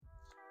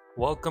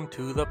Welcome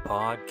to the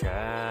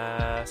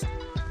podcast.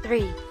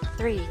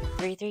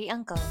 Three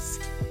uncles.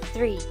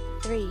 Three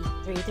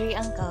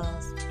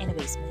uncles in a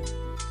basement.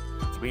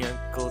 Three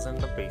Uncles in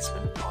the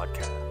Basement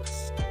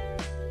podcast.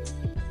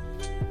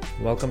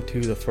 Welcome to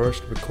the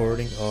first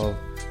recording of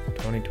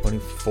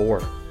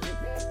 2024.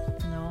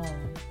 No.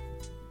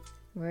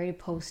 We already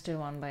posted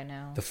one by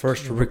now. The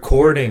first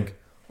recording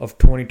of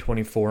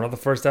 2024, not the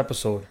first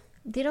episode.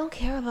 They don't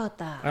care about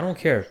that. I don't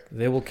care.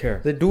 They will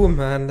care. They do,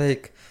 man.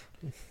 Like,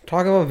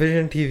 talking about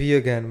Vision TV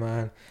again,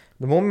 man.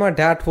 The moment my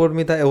dad told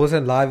me that it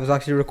wasn't live, it was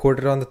actually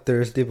recorded on the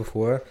Thursday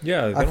before.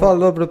 Yeah, I felt a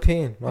little bit of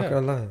pain, not Yeah.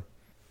 gonna lie.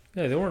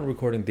 Yeah, they weren't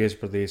recording days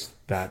per days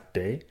that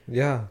day.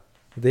 Yeah.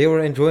 They were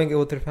enjoying it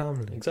with their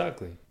family.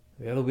 Exactly.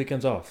 They had the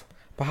weekends off.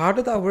 But how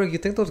did that work? You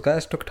think those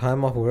guys took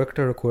time off work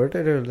to record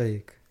it, or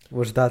like,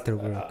 was that their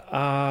work?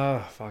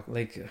 Fuck.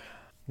 Like,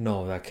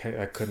 no, that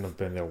couldn't have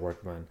been their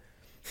work, man.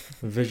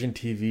 Vision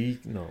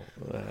TV, no,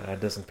 that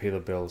doesn't pay the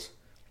bills.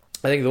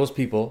 I think those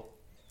people,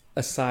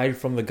 aside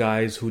from the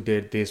guys who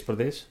did days per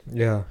days,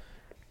 Yeah.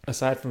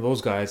 aside from those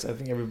guys, I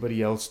think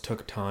everybody else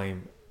took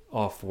time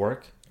off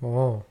work.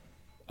 Oh.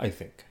 I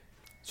think.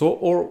 So,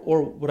 or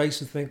what I used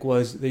to think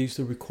was they used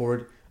to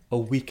record a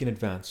week in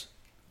advance,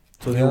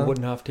 so they Yeah.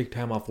 wouldn't have to take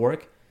time off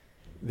work.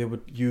 They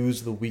would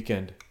use the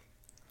weekend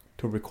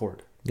to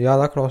record. Yeah,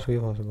 that could also be a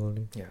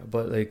possibility. Yeah,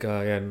 but like,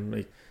 and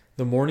like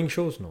the morning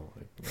shows, no.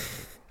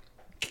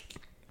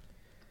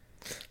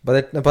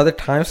 But by the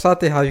time slot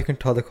they have, you can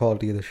tell the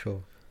quality of the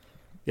show.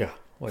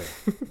 Oh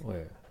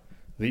yeah.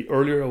 The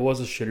earlier it was,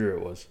 the shittier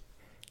it was.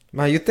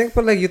 Man, you think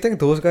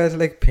those guys,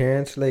 like,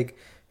 parents, like,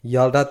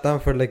 yelled at them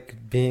for, like,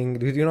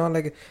 being, you know,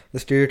 like, the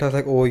stereotypes,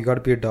 like, oh, you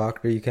gotta be a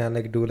doctor, you can't,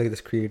 like, do, like,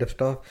 this creative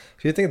stuff.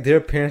 So you think their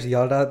parents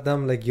yelled at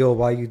them, like, yo,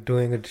 why are you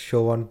doing a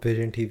show on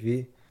Vision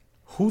TV?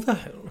 Who the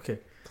hell? Okay,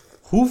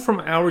 who from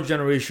our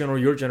generation or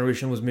your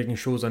generation was making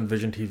shows on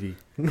Vision TV?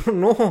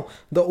 No,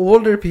 the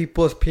older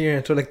people's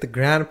parents, or, like, the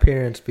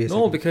grandparents, basically.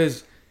 No,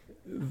 because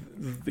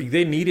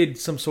they needed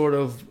some sort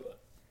of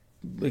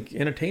like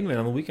entertainment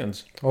on the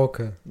weekends.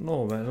 Okay.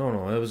 No, man,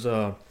 no. It was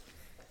it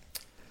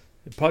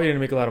probably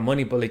didn't make a lot of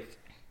money, but like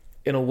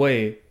in a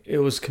way, it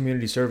was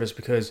community service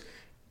because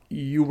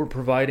you were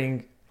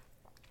providing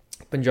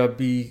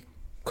Punjabi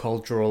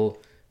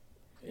cultural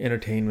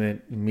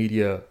entertainment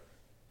media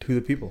to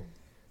the people.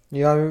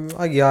 Yeah,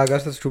 I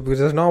guess that's true, because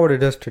that's not what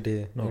it is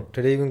today. No. Like,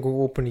 today you can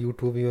go open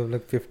YouTube, you have,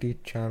 like, 50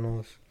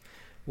 channels.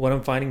 What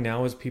I'm finding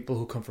now is people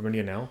who come from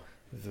India now,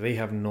 they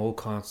have no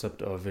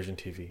concept of Vision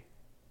TV.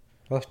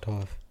 That's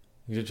tough.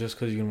 Just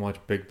because you can watch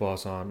Big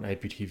Boss on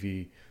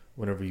IPTV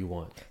whenever you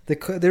want. They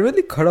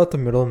really cut out the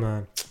middle,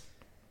 man.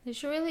 They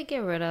should really get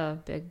rid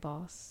of Big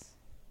Boss.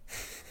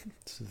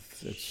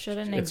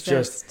 Shouldn't it's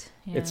exist.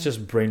 It's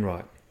just brain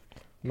rot.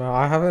 No,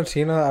 I haven't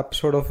seen an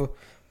episode of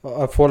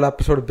a full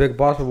episode of Big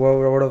Boss, but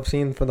what I've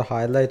seen for the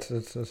highlights,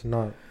 it's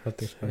not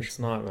nothing special. It's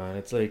not, man.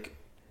 It's like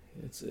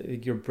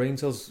your brain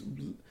cells.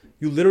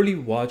 You literally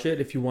watch it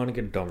if you want to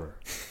get dumber.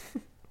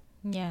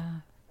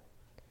 Yeah.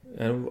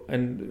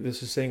 And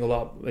this is saying a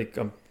lot. Like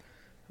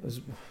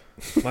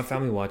my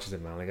family watches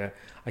it, man. Like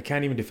I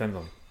can't even defend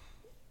them.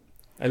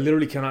 I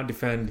literally cannot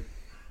defend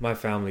my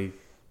family.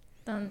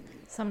 Then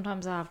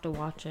sometimes I have to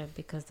watch it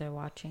because they're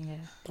watching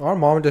it. Our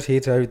mom just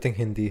hates everything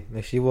Hindi.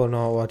 Like, she will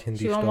not watch Hindi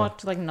She stuff. won't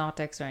watch like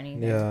Nautics or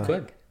anything. Yeah.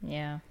 Good.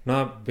 Yeah.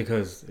 Not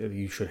because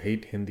you should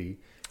hate Hindi.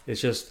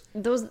 It's just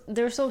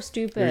They're so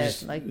stupid.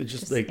 it's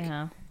just like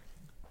yeah.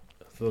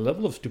 the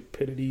level of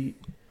stupidity.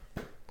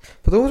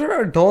 But those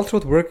are adults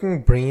with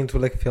working brains who,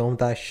 like, film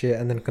that shit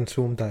and then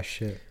consume that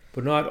shit.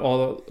 But not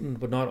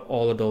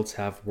all adults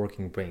have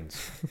working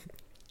brains.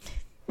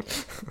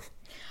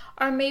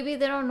 Or maybe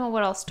they don't know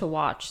what else to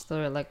watch. So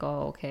they're like,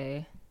 oh,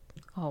 okay,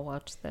 I'll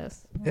watch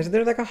this. Is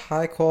there, like, a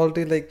high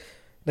quality, like,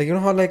 you know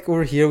how, like,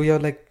 over here we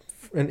have, like,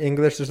 in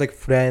English there's, like,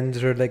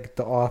 Friends or, like,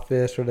 The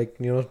Office or, like,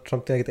 you know,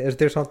 something like that. Is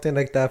there something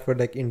like that for,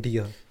 like,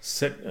 India?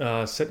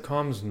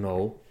 Sitcoms,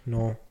 no.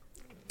 No.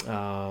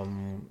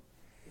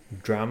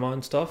 Drama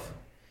and stuff,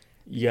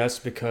 yes,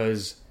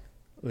 because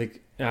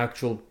like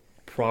actual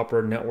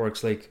proper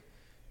networks like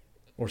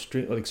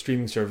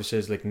streaming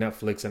services like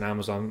Netflix and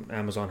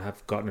Amazon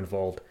have gotten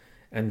involved,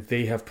 and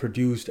they have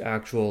produced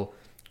actual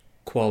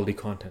quality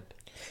content.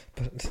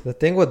 But the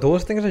thing with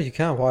those things is you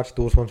can't watch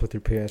those ones with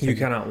your parents. You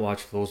cannot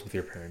watch those with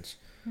your parents.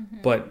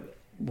 But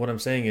what I'm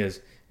saying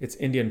is it's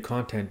Indian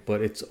content,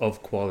 but it's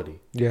of quality.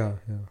 Yeah.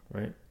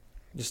 Right?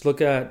 Just look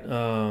at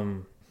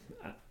I'm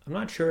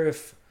not sure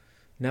if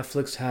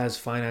Netflix has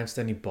financed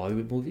any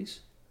Bollywood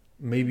movies.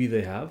 Maybe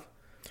they have.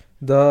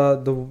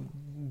 The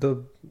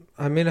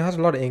I mean, it has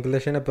a lot of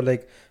English in it, but,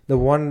 like, there's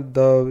a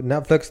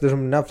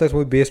Netflix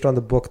movie based on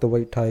the book The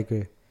White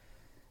Tiger,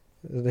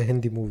 the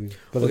Hindi movie,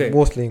 but Okay. it's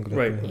mostly English.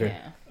 Right.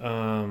 Yeah.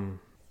 Okay.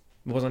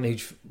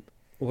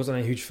 Wasn't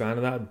a huge fan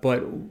of that.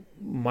 But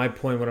my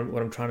point,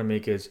 what I'm trying to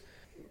make is,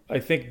 I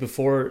think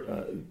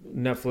before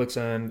Netflix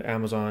and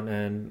Amazon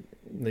and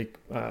like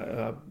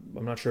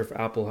I'm not sure if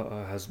Apple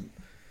has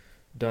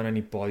done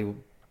any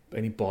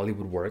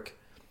Bollywood work,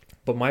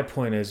 but my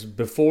point is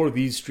before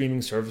these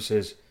streaming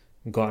services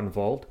got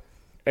involved,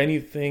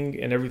 anything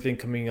and everything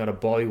coming out of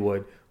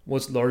Bollywood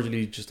was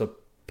largely just a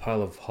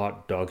pile of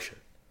hot dog shit.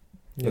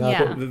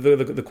 Yeah.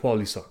 The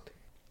quality sucked.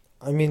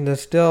 I mean,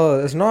 it's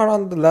not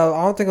on the level.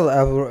 I don't think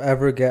it'll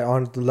ever get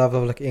on the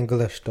level of like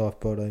English stuff.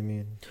 But I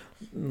mean,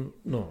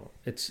 No,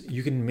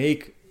 you can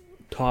make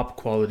top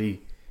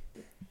quality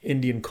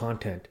Indian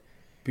content,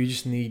 but you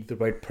just need the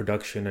right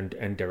production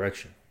and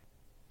direction.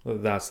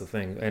 That's the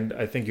thing, and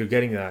I think you're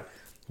getting that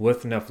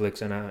with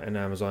Netflix and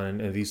Amazon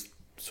and these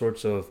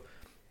sorts of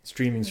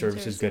streaming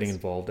services getting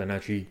involved and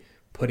actually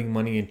putting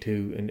money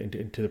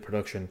into the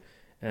production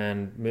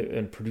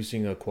and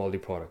producing a quality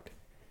product.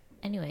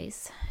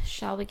 Anyways,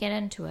 shall we get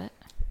into it?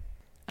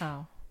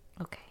 Oh,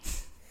 okay.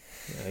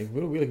 Yeah,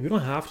 we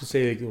don't have to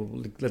say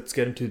like, let's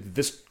get into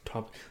this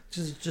topic.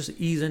 Just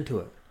ease into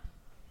it.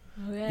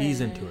 Okay.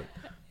 Ease into it.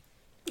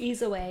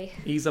 Ease away.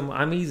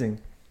 I'm easing.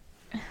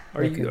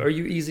 Are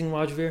you easing,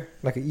 Rajveer?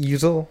 like an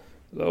easel.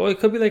 Oh, it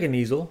could be like an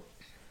easel.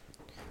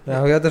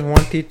 Now we had this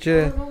one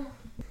teacher.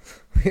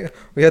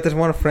 We had this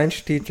one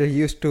French teacher. He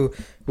used to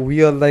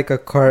wheel like a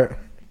cart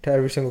to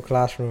every single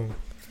classroom.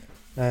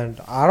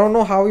 And I don't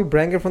know how he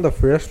bring it from the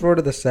first floor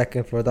to the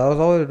second floor. That was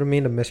always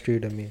remained a mystery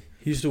to me.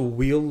 He used to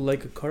wheel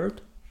like a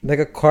cart. Like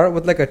a cart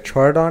with like a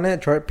chart on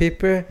it, chart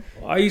paper.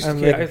 I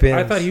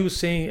thought he was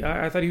saying.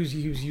 I thought he was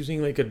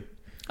using like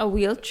a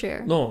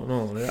wheelchair. No.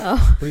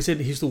 Oh. When he said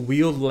he used to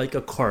wheel like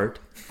a cart,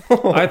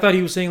 I thought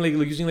he was saying like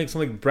using like some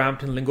like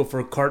Brampton lingo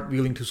for cart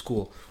wheeling to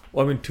school.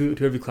 Or I mean to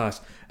every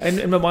class. And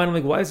in my mind, I'm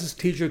like, why is this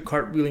teacher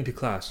cart wheeling to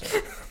class?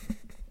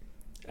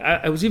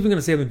 I was even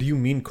gonna say, do you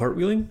mean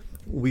cartwheeling?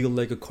 Wheel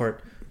like a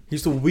cart. He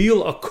used to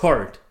wheel a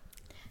cart.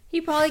 He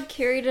probably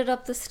carried it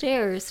up the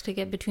stairs to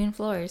get between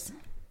floors.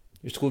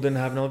 Your school didn't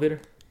have an elevator?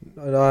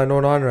 No,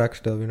 not in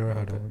Rexdale. We never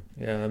had one.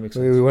 Yeah, that makes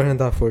sense. We weren't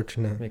that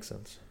fortunate. Makes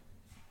sense.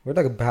 We're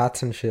like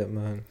bats and shit,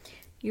 man.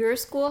 Your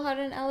school had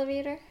an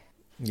elevator?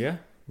 Yeah,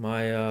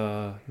 my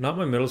not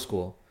my middle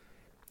school.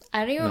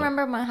 I don't even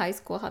remember my high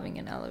school having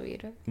an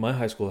elevator. My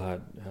high school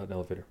had an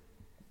elevator.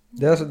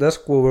 That's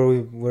school where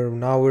we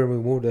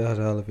moved. It has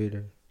an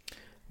elevator.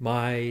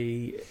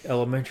 My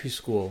elementary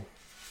school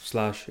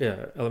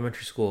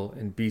elementary school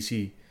in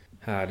BC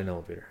had an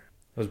elevator.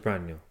 It was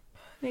brand new.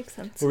 Makes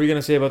sense. What were you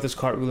gonna say about this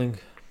cartwheeling?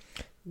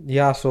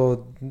 Yeah,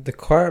 so the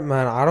cart,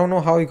 man, I don't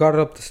know how he got it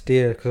up the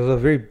stairs because it was a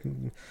very,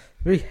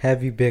 very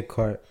heavy, big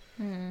cart.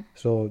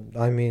 So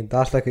I mean,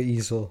 that's like an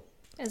easel.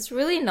 It's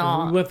really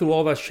not. We went through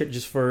all that shit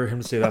just for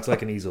him to say that's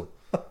like an easel.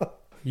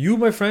 You,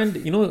 my friend,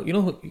 you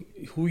know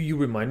who you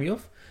remind me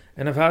of,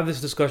 and I've had this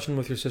discussion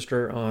with your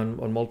sister on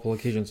multiple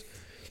occasions.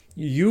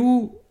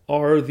 You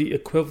are the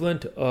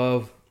equivalent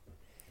of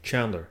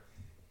Chandler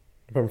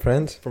From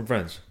Friends? from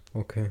Friends.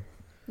 Okay.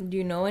 Do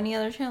you know any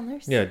other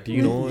Chandlers? Yeah, do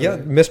you know? Yeah,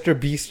 Mr.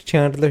 Beast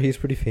Chandler, he's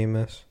pretty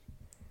famous.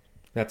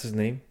 That's his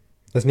name.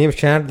 His name's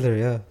Chandler,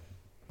 yeah.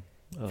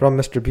 Oh. From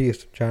Mr.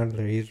 Beast,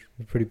 Chandler, he's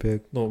pretty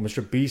big. No,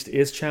 Mr. Beast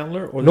is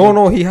Chandler. Or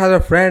No, he has a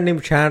friend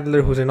named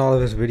Chandler who's in all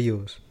of his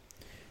videos.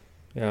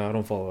 Yeah, I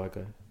don't follow that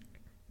guy.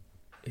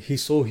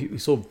 He's so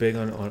big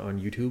on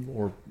YouTube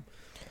or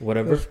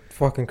whatever. It's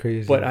fucking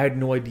crazy. But I had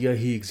no idea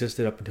he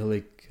existed up until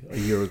like a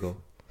year ago.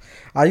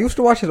 I used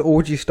to watch his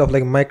OG stuff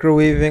like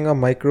microwaving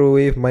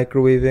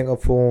a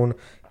phone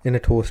in a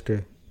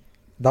toaster.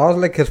 That was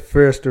like his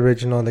first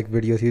original like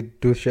videos. He'd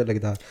do shit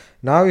like that.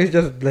 Now he's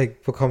just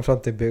like become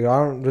something bigger.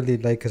 I don't really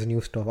like his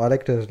new stuff. I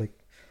liked his like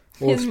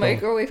old His stuff.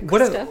 microwave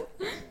stuff.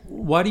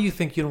 Why do you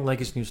think you don't like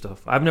his new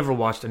stuff? I've never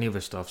watched any of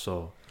his stuff,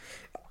 so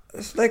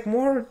It's like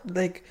more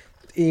like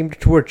aimed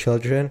toward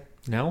children.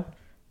 now?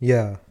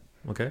 Yeah.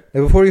 Okay.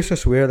 Like before, he used to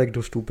swear like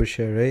do stupid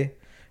shit, right?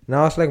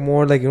 Now it's like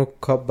more like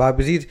cup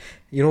because he's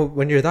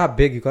when you're that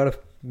big, you gotta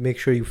make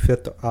sure you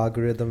fit the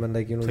algorithm and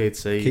like Play it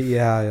safe.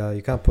 Yeah,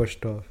 you can't push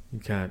stuff. You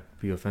can't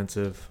be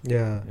offensive.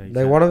 Yeah, Yeah, you like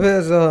can't.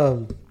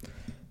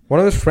 one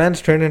of his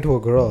friends turned into a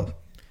girl.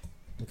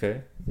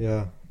 Okay.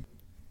 Yeah.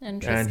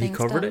 Interesting And he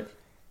covered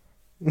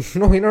stuff. it?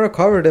 No, he never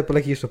covered it, but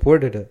like he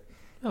supported it.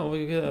 Oh, well,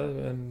 yeah,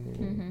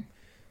 and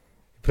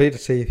Played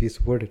it safe, he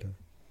supported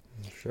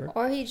it. sure.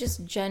 Or he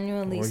just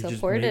genuinely Or he just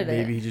supported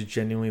maybe it. he just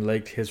genuinely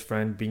liked his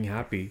friend being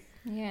happy.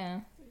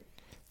 Yeah.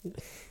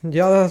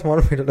 Yeah, that's one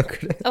way to look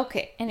at it.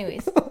 Okay,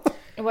 anyways.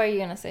 What are you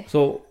going to say?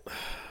 So,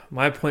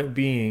 my point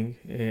being,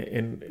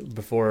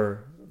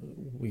 before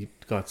we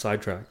got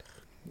sidetracked,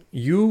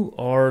 you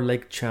are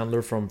like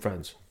Chandler from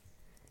Friends.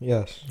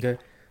 Yes. Okay.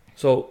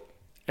 So,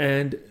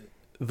 and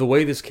the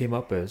way this came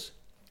up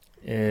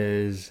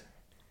is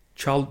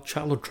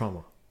childhood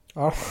trauma.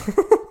 Oh.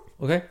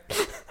 Okay.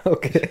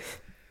 Okay.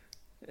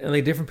 And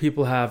like different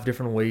people have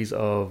different ways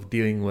of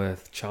dealing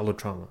with childhood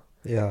trauma.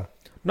 Yeah.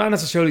 Not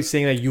necessarily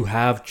saying that you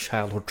have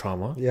childhood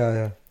trauma.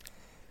 Yeah.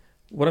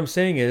 What I'm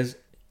saying is,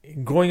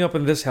 growing up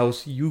in this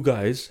house, you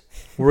guys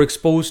were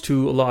exposed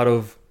to a lot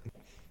of,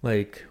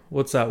 like,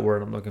 what's that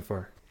word I'm looking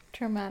for?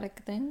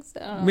 Traumatic things?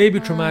 Maybe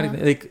traumatic,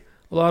 like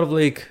a lot of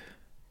like,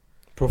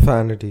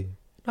 Profanity.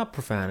 not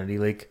profanity,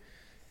 like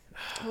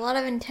A lot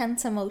of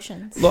intense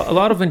emotions. a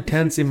lot of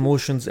intense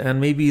emotions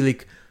and maybe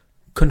like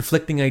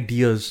conflicting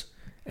ideas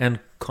and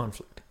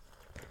conflict.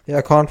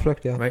 Yeah,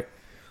 conflict. Yeah. Right.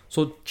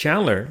 So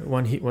Chandler,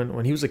 when he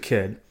was a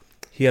kid,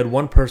 he had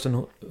one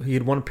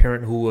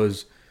parent who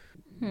was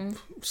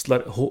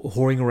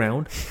whoring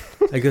around,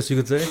 I guess you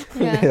could say,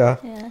 Yeah.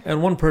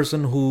 and one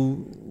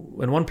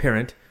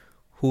parent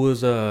who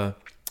was a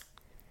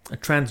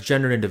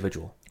transgender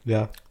individual,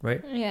 Yeah.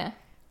 right? Yeah.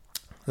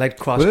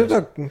 Like Was it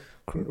cross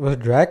was it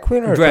drag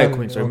queen or drag trans-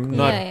 queen, so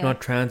okay.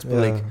 not trans, but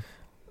Yeah. like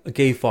a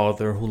gay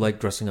father who liked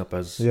dressing up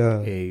as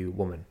Yeah. a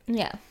woman.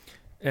 Yeah.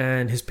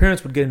 And his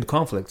parents would get into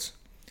conflicts,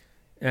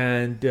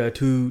 and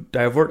to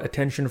divert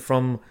attention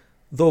from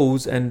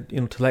those, and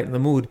to lighten the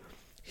mood,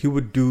 he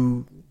would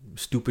do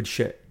stupid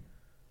shit,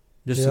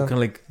 just to Yeah. kind of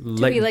like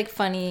To be like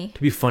funny.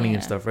 to be funny and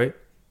Yeah. stuff, right?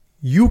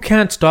 You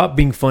can't stop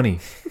being funny.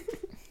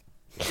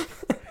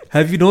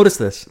 Have you noticed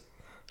this?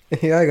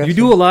 Yeah, I guess You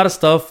do a lot of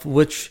stuff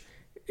which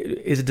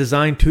is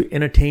designed to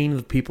entertain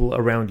the people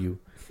around you,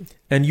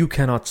 and you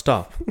cannot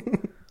stop.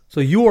 So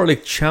you are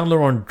like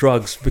Chandler on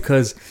drugs,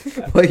 because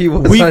But he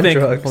was we on think,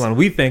 drugs. hold on,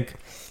 we think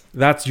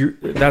that's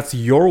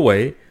your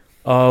way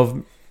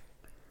of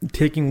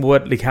taking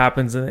what like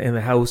happens in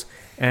the house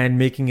and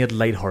making it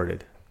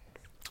lighthearted.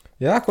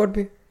 Yeah, could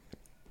be.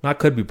 Not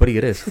could be, but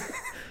it is.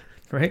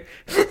 Right?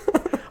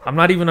 I'm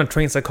not even a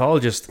trained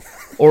psychologist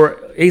or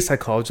a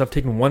psychologist. I've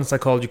taken one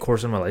psychology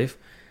course in my life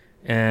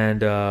and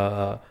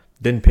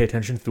didn't pay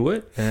attention through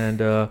it. And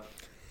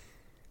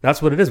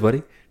that's what it is,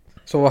 buddy.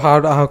 So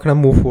how can I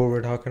move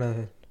forward? How can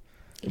I?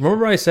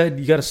 Remember I said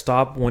you got to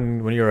stop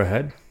when you're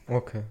ahead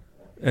Okay.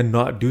 and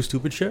not do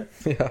stupid shit?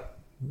 Yeah.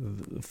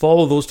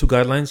 Follow those two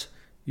guidelines.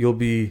 You'll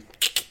be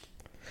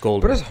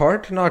golden. But it's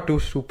hard to not do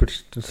stupid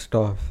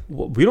stuff.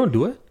 We don't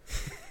do it.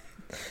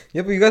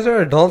 Yeah, but you guys are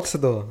adults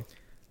though.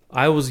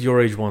 I was your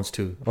age once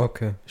too.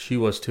 Okay. She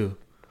was too.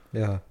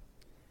 Yeah.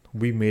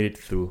 We made it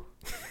through.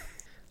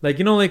 Like,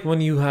 like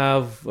when you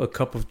have a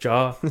cup of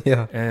jaw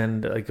Yeah.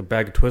 and like a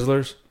bag of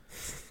Twizzlers,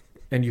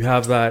 and you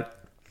have that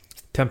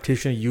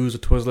temptation to use a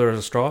Twizzler as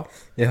a straw,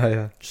 Yeah.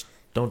 Yeah.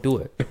 don't do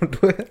it. Don't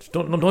do it. Just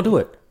don't do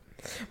it.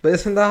 But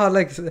isn't that how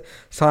like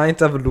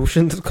science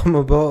evolutions come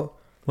about?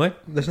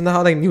 What? Isn't that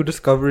how like new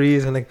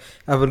discoveries and like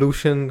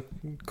evolution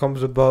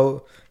comes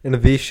about?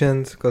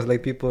 Innovations, because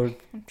like people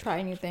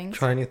Try new things.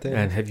 try new things.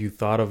 And have you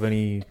thought of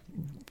any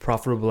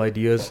profitable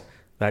ideas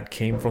that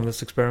came from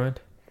this experiment?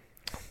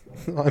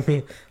 I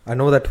mean, I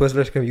know that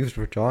Twizzlers can be used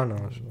for jaw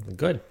now. So.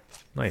 Good.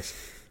 Nice.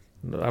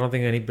 I don't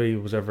think anybody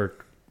was ever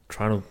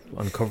trying to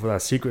uncover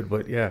that secret,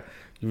 but yeah,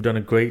 you've done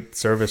a great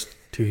service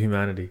to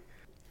humanity.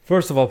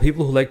 First of all,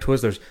 people who like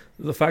Twizzlers,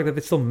 the fact that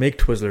they still make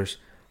Twizzlers,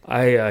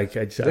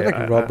 They're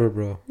like rubber,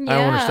 bro. I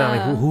don't understand.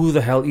 Like, who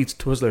the hell eats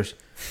Twizzlers?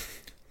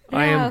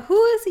 I Yeah, am, who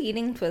is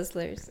eating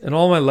Twizzlers? in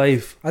all my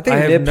life, I think I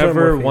have nips are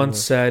never more once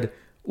famous. said,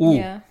 "Ooh,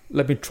 Yeah.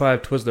 let me try a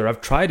Twizzler." I've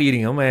tried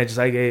eating them. I just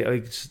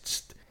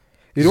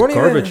You it's don't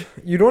garbage.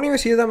 you don't even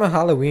see them at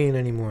Halloween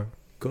anymore.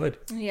 Good.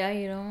 Yeah,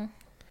 you know.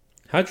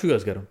 How'd you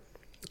guys get them?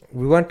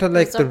 We went to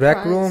like the rec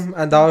Surprise. room,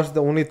 and that was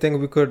the only thing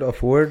we could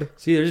afford.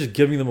 See, they're just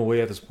giving them away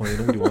at this point.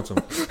 Nobody wants them.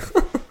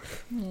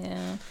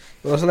 Yeah.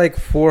 It was like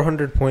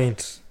 400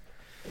 points.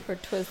 For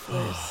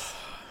Twizzlers.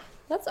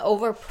 That's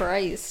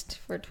overpriced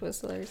for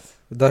Twizzlers.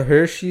 The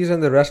Hershey's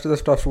and the rest of the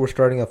stuff were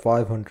starting at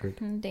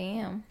 500.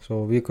 Damn.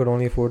 So we could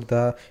only afford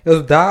that. It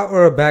was that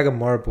or a bag of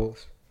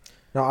marbles.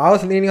 Now I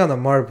was leaning on the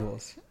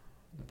marbles.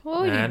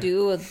 What would And- you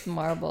do with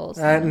marbles?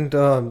 And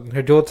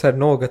her Joe said,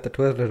 no, get the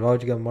Twizzlers. Why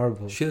would you get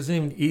marbles? She doesn't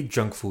even eat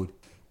junk food.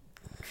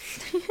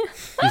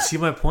 You see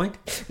my point?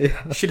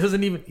 Yeah. She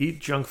doesn't even eat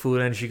junk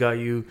food, and she got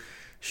you.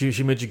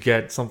 She made you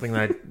get something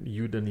that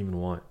you didn't even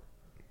want.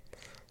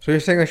 So you're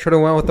saying I should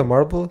have went with the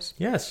marbles?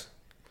 Yes,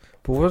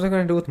 But what was I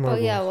going to do with Oh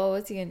marbles? yeah, what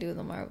was he gonna do with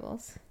the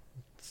marbles?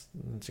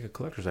 it's like a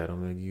collector's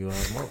item. Like, you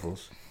have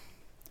marbles.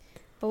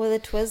 But with the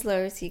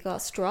Twizzlers, he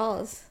got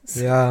straws.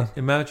 Yeah.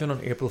 Imagine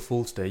on April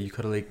Fool's Day, you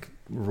could have like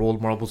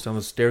rolled marbles down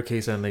the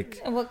staircase, and like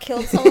And what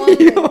killed someone?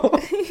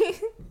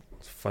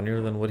 it's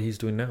funnier than what he's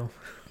doing now.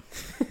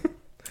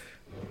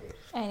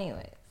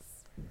 Anyways.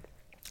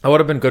 That would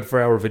have been good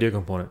for our video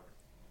component.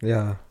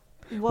 Yeah.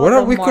 Well, What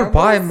are the we could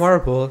buy marbles?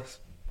 marbles?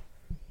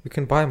 We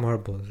can buy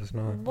marbles. It's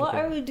not. What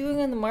are we doing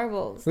in the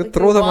marbles? We Like,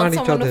 throw we them want at each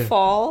someone other. to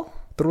fall.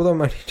 Throw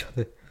them at each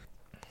other.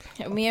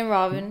 Me and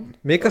Robin.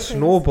 Make a Okay.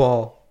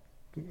 snowball.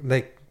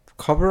 Like,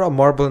 cover a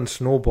marble in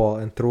snowball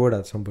and throw it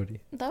at somebody.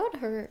 That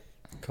would hurt.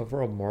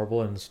 Cover a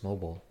marble in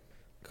snowball.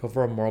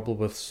 Cover a marble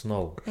with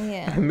snow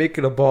Yeah. And make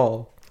it a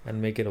ball.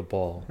 and make it a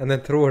ball. And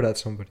then throw it at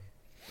somebody.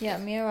 Yeah,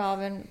 me and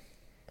Robin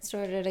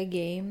started a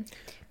game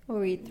where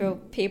we throw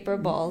paper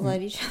balls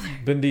at each other.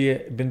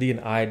 Bindi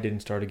and I didn't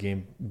start a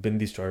game.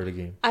 Bindi started a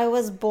game. I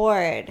was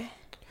bored.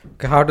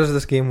 Okay, how does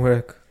this game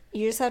work?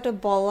 You just have to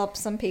ball up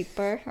some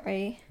paper,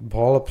 right?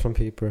 Ball up some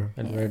paper.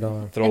 And right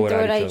on. Throw and it throw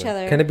at each other.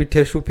 other. Can it be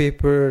tissue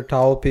paper,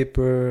 towel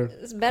paper,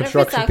 It's better if it's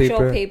construction actual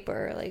paper?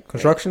 paper. Like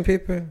construction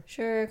paper,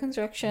 Sure,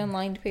 construction,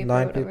 lined paper,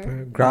 line whatever.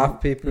 paper,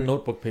 graph paper,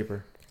 Notebook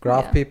paper.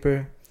 graph Yeah.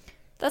 paper,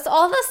 That's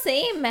all the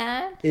same,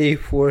 man.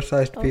 A4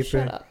 sized Oh, paper.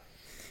 shut up.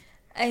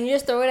 And you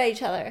just throw it at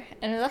each other.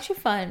 And it was actually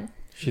fun.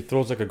 She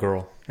throws like a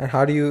girl. And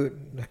how do you?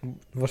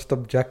 What's the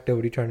objective?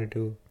 What are you trying to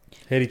do?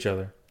 Hit each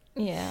other.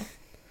 Yeah.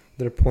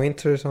 There are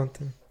points or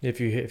something? If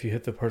you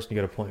hit the person, you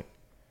get a point.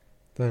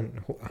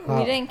 Then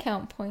We didn't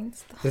count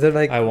points though. is it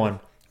like I won.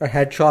 a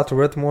headshot's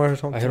worth more or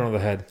something? I hit her on the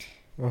head.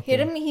 Okay. He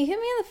hit me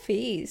in the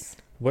face.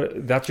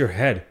 What? That's your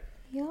head.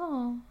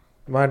 Yeah.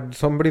 Man,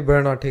 somebody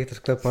better not take this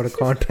clip out of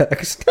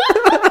context.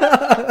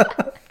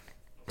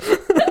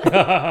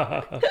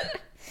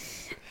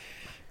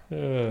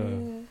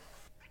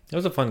 It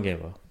was a fun game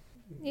though.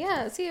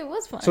 Yeah, see, it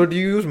was fun. So do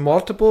you use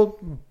multiple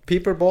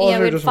paper balls yeah,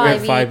 we or had just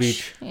five each.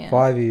 each. Yeah.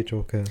 5 each?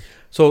 Okay.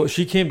 So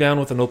she came down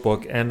with a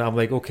notebook, and I'm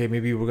like, okay,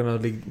 maybe we're gonna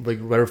like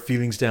write our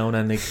feelings down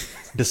and like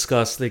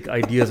discuss like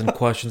ideas and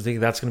questions. Think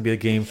that's gonna be a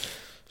game.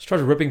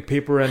 Starts ripping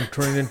paper and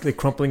turning it, like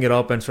crumpling it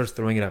up, and starts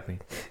throwing it at me.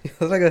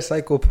 You're like a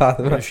psychopath.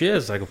 Yeah, Man. she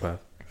is a psychopath.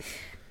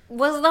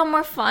 Was that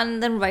more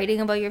fun than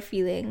writing about your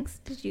feelings?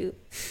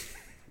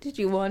 Did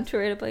you want to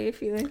write about your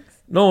feelings?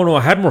 No,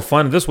 I had more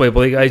fun this way,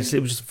 but like, it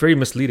was just very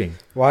misleading.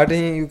 Why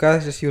didn't you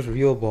guys just use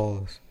real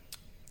balls?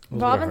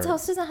 Those were Robin's hard.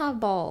 house doesn't have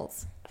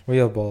balls.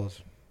 Real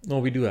balls. No,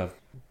 we do have.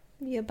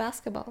 We have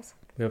basketballs.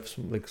 We have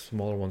some like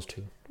smaller ones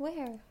too.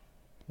 Where?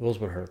 Those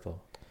would hurt though.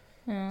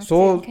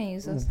 So- you can't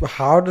use those.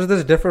 How does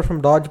this differ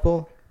from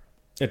dodgeball?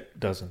 It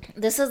doesn't.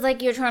 This is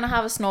like you're trying to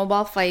have a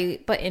snowball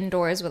fight, but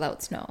indoors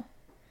without snow,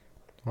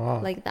 Ah.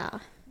 like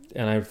that.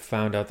 And I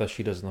found out that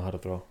she doesn't know how to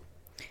throw.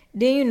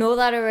 Didn't you know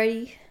that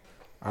already?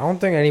 I don't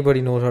think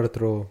anybody knows how to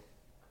throw.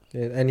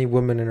 Any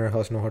women in her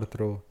house know how to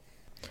throw.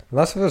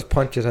 Unless it was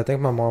punches, I think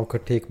my mom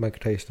could take Mike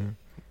Tyson.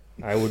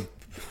 I would.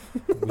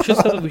 We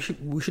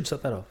should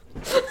set that up.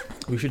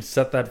 We should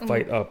set that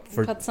fight up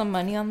for Put some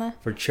money on that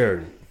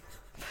charity.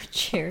 for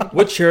charity.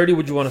 What charity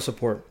would you want to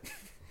support?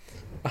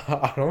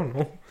 I don't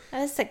know.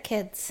 I said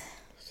kids.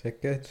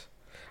 Sick kids.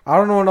 I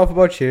don't know enough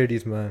about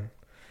charities, man.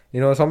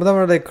 You know, some of them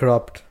are like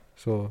corrupt.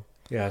 So,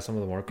 Yeah, some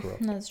of them are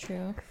corrupt. That's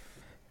true.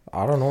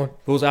 I don't know.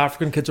 Those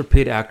African kids are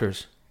paid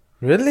actors.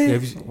 Really? Yeah,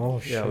 have you- Oh,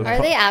 yeah, shit. it was-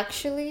 Are they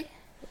actually?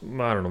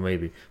 I don't know,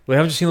 maybe. But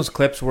haven't you seen those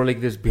clips where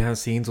like there's behind the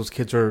scenes, those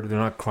kids they're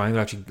not crying,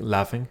 they're actually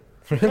laughing?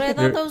 But I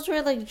thought those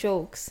were like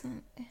jokes.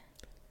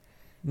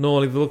 No,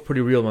 like they look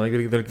pretty real, man.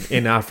 Like, they're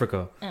in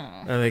Africa, Oh.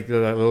 and like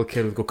that little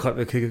kid would go cut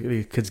the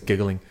kid's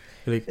giggling.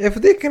 Like, If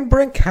they can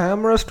bring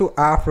cameras to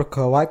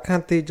Africa, why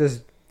can't they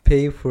just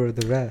pay for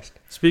the rest?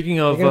 speaking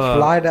They of can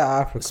fly to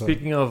Africa.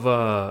 speaking of,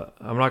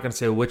 I'm not gonna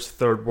say which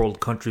third world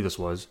country this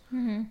was.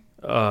 Mm-hmm.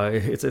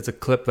 It's a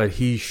clip that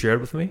he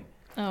shared with me.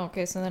 Oh,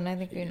 okay. So then I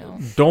think we know.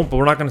 But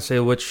we're not gonna say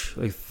which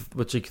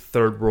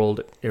third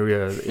world area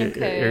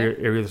Okay.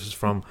 area this is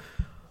from.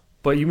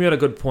 But you made a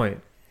good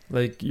point.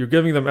 Like you're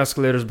giving them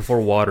escalators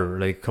before water.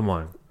 Like come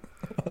on,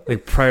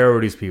 like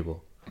priorities,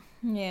 people.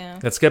 Yeah.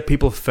 Let's get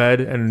people fed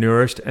and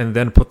nourished, and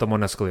then put them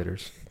on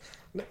escalators.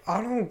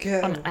 I don't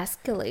get. On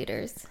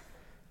escalators.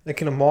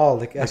 Like in a mall,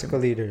 like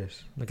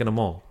escalators. Like in a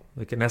mall,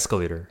 like an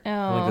escalator,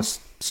 Oh. like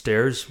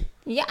stairs.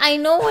 Yeah, I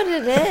know what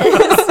it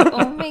is.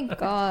 Oh my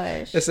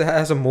gosh. It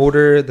has a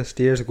motor, the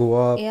stairs go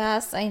up.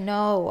 Yes, I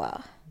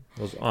know.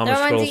 Those That Amish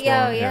reminds girls. me,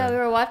 yeah, we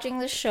were watching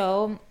the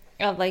show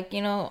of like,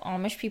 you know,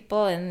 Amish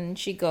people, and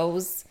she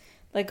goes,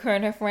 like her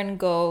and her friend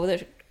go,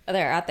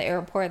 they're at the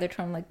airport, they're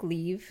trying to like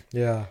leave,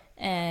 Yeah.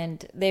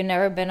 and they've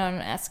never been on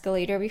an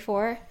escalator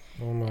before,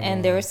 Oh my and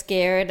God. they were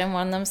scared, and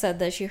one of them said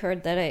that she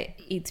heard that it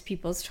eats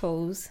people's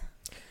toes.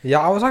 Yeah,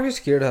 I was actually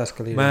scared of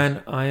escalators.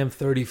 Man, I am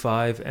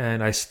 35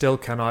 and I still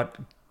cannot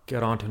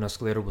get onto an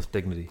escalator with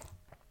dignity.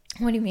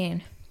 What do you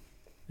mean?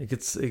 Like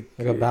it's Like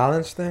a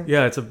balance thing?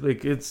 yeah, it's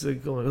like Yeah, it You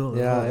do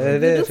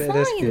is. It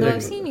is fine though.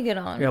 I've scary. seen you get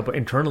on. yeah, but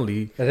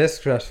internally It is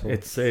stressful.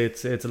 it's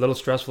a little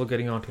stressful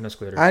getting onto an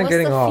escalator. And What's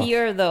getting the off.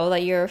 fear though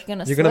that you're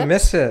gonna You're slip? gonna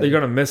miss it. You're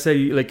gonna miss it.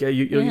 You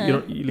Uh-huh.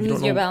 don't lose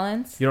don't your know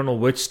balance. you don't know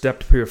which step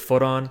to put your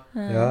foot on.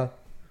 Yeah.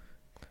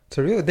 It's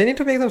a real. They need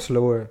to make them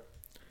slower.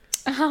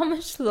 How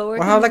much slower? Or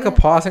can have you like a get?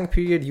 passing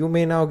period. You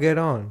may now get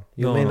on.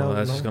 You No, may no, now.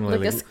 that's no. just gonna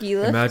Like a ski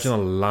lift? Imagine a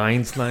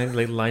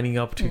lining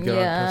up to get on an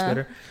Yeah.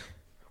 escalator.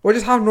 Or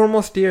just have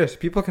normal stairs.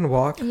 People can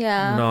walk.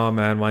 Yeah. No,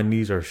 man, my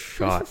knees are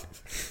shot.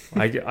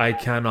 I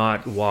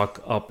cannot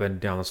walk up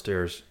and down the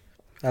stairs.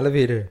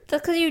 Elevator.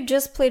 That's because you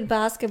just played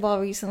basketball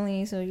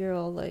recently, so you're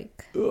all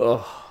like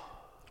Ugh.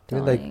 You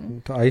need, dying.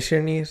 like to ice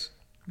your knees.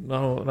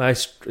 No,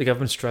 I've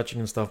been stretching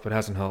and stuff, but it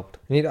hasn't helped.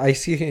 You need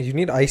icy. You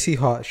need icy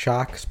hot.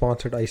 Shaq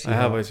sponsored icy. I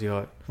have hot. icy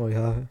hot. Oh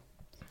yeah.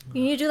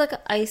 You need to do like an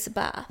ice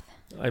bath.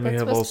 I may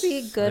That's have supposed to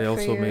also. be good I for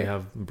also may your-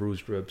 have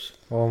bruised ribs.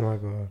 Oh my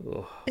god.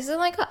 Ugh. Isn't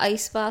like an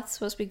ice bath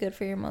supposed to be good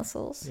for your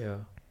muscles? Yeah,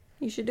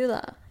 You should do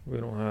that. we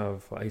don't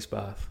have ice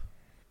bath.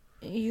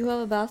 You have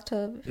a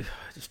bathtub. It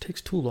just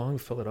takes too long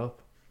to fill it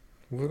up.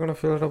 We're gonna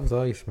fill it up with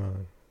ice,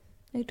 man.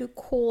 You do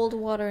cold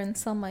water and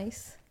some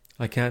ice.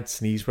 I can't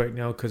sneeze right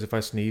now because if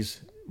I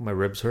sneeze, my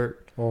ribs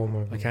hurt. Oh my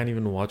god. I can't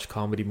even watch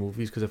comedy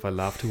movies because if I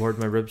laugh too hard,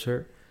 my ribs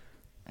hurt.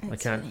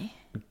 That's can't- funny.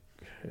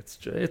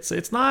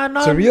 It's not.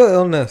 It's a real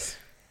illness.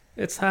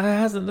 It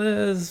hasn't.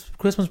 This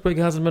Christmas break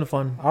hasn't been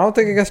fun. I don't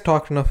think it gets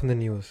talked enough in the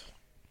news.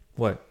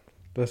 What?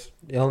 This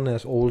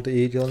illness, old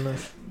age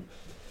illness.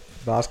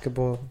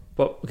 Basketball.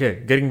 But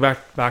okay, getting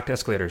back to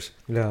escalators.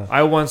 Yeah.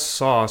 I once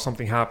saw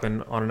something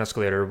happen on an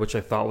escalator, which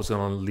I thought was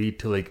gonna lead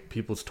to like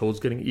people's toes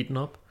getting eaten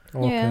up.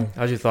 Okay. Yeah.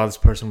 I actually thought this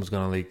person was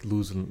gonna like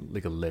lose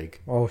like a leg.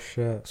 Oh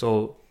shit.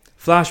 So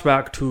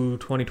flashback to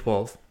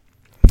 2012,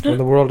 When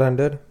the world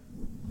ended.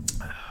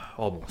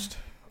 almost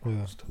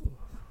Yeah.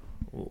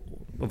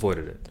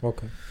 avoided it.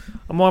 Okay.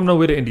 I'm on my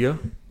way to India.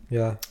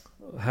 Yeah.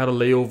 Had a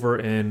layover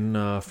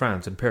in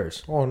France, in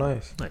Paris. Oh,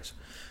 nice. Nice.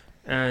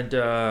 And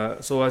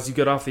so as you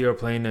get off the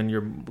airplane and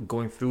you're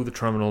going through the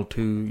terminal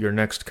to your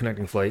next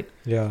connecting flight,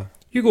 Yeah.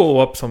 you go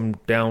up some,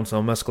 down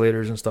some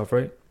escalators and stuff,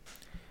 right?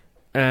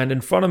 And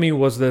in front of me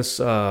was this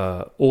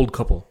old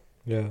couple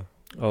Yeah.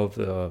 of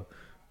the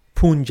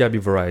Punjabi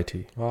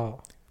variety.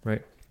 Wow.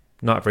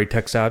 Not very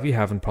tech savvy,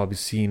 haven't probably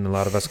seen a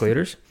lot of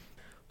escalators.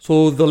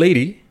 So the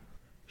lady,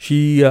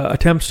 she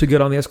attempts to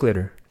get on the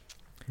escalator,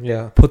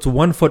 Yeah. puts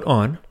one foot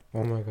on,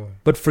 Oh my god.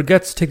 but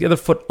forgets to take the other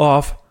foot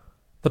off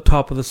the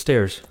top of the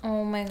stairs.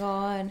 Oh my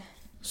god.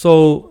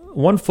 So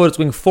one foot is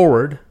going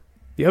forward,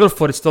 the other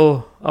foot is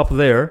still up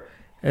there,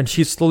 and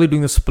she's slowly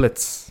doing the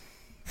splits.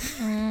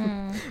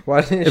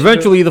 Why didn't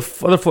Eventually, the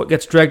other foot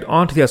gets dragged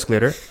onto the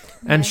escalator,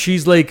 and Yeah.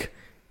 she's like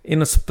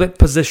in a split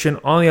position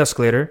on the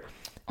escalator,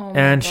 Oh my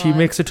and she God.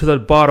 makes it to the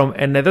bottom.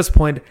 And at this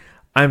point,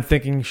 I'm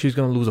thinking she's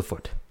going to lose a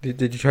foot.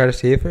 Did you try to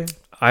save her?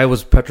 I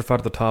was petrified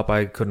at the top.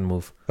 I couldn't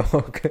move.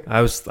 Okay.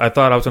 I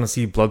thought I was going to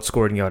see blood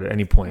squirting out at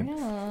any point.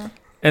 Yeah.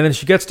 And then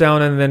she gets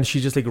down, and then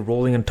she's just like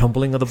rolling and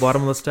tumbling at the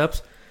bottom of the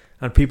steps,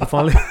 and people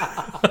finally,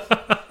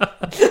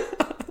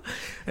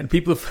 and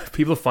people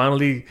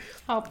finally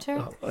Helped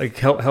her. like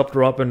helped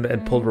her up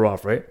and pulled her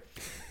off, right?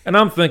 And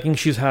I'm thinking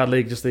she's had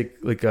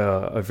like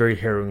a very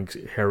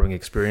harrowing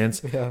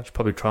experience. Yeah. She's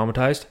probably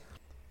traumatized,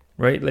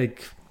 right?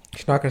 Like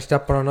She's not gonna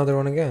step on another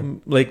one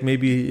again. like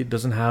maybe it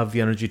doesn't have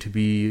the energy to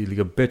be like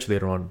a bitch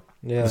later on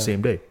Yeah. the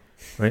same day,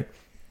 right?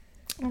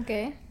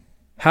 Okay.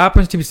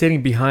 Happens to be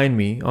sitting behind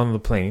me on the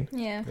plane,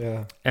 Yeah.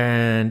 Yeah.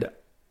 and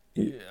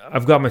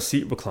I've got my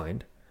seat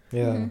reclined,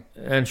 Yeah. Mhm.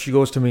 and she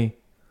goes to me,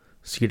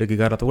 "Seat ke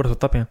gara to what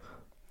sutta paya."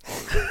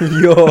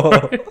 Yo.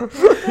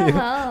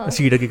 Oh.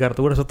 Seat ke gara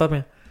to what sutta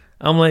paya.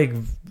 I'm like,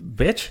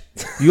 bitch,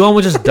 you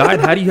almost just died.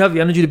 How do you have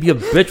the energy to be a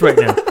bitch right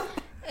now?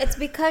 It's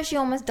because she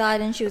almost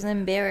died and she was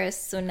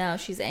embarrassed, so now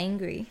she's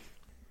angry.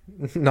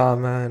 Nah,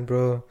 man,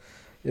 bro.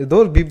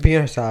 Those people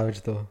are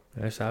savage though.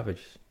 They're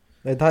savage.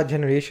 Like that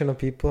generation of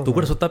people. Tu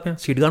man, kuda sutta paya?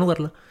 Seat gaanu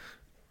kar la.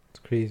 it's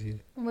crazy.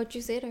 What'd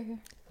you say to her?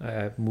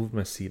 I moved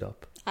my seat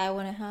up. I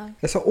wouldn't have.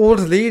 That's an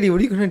old lady. What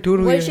are you gonna do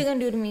to What her? is she gonna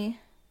do to me?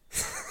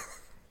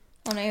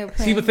 On an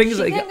airplane. See, the thing is,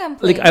 She like can't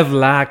complain. I've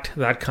lacked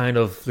that kind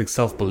of like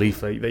self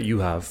belief that you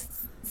have.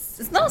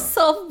 It's not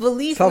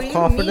self-belief.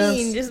 Self-confidence. What do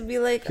you mean? Just be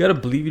like, You gotta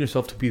believe in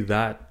yourself to be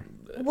that.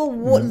 well,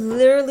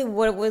 literally,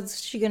 what was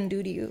she gonna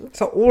do to you?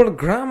 It's an old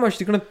grandma.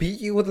 She's gonna beat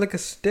you with like a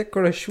stick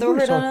or a shoe Throw or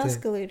her down something.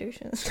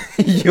 escalators.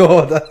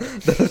 Yo,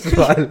 that's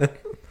violent.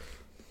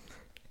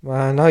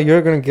 Man, now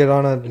you're gonna get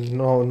on a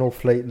no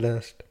flight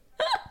list.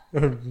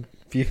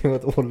 Beefing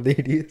with old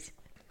ladies.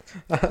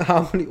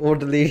 How many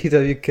old ladies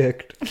have you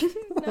kicked?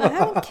 No, I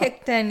haven't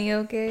kicked any.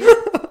 Okay.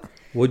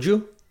 Would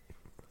you?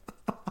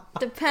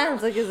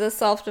 Depends. Like, is it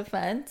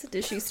self-defense?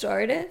 Did she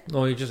start it?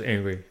 No, you're just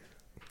angry.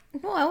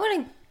 No, I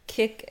wouldn't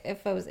kick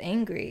if I was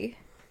angry.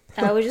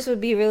 I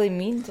would be really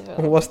mean to her.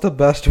 What's the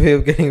best way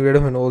of getting rid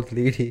of an old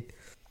lady?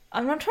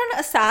 I'm not trying to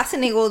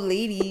assassinate old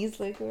ladies.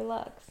 Like,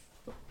 relax.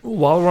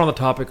 While we're on the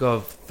topic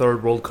of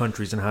third world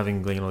countries and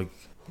having like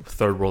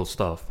third world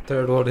stuff,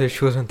 Third world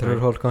issues in third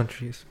Right. world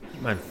countries.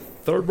 man,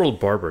 third world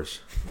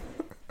barbers.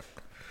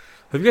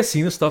 Have you guys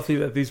seen the stuff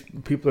that these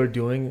people are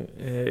doing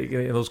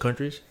in those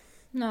countries?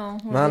 No.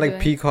 what are Man, they like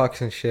doing?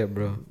 peacocks and shit,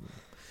 bro.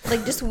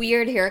 Like, just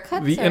weird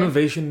haircuts? The or-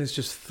 innovation is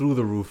just through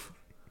the roof.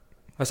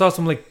 I saw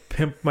some like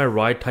pimp my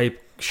ride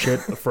type shit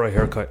for a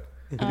haircut.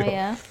 Oh,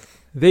 yeah.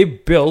 They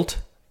built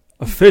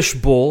a fish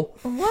bowl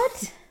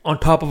What? on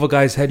top of a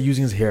guy's head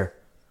using his hair.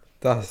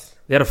 That's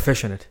They had a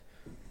fish in it.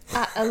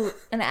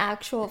 An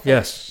actual fish.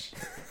 Yes.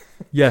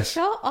 Yes.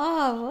 Shut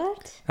up.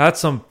 What? That's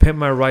some pimp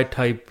my ride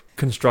type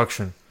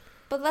construction.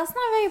 But that's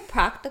not very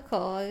practical.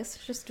 I guess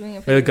it's just doing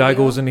it for The guy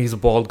video. goes in, he's a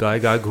bald guy.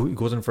 He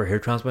goes in for a hair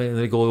transplant, and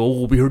they go,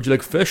 "Oh, we heard you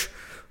like fish,"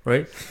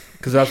 right?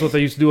 Because that's what they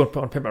used to do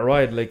on Pimp My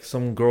Ride. Like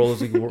some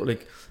girls,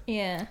 like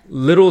Yeah.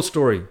 little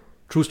story,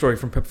 true story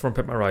from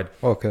Pimp My Ride.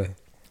 okay.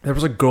 There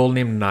was a girl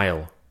named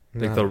Nile,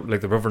 like Nah.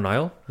 the River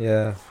Nile.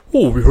 Yeah.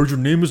 Oh, we heard your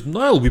name is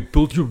Nile. We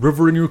built your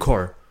river in your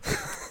car.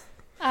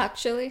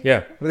 Actually.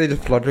 Yeah, But they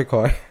just flood your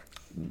car.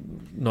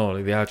 no,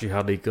 like, they actually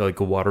had like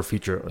a water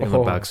feature in the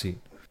Oh. back seat.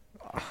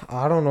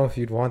 I don't know if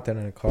you'd want that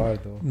in a car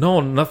though. No,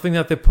 nothing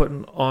that they put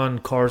on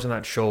cars in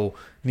that show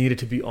needed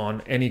to be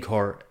on any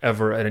car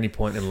ever at any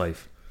point in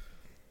life,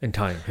 in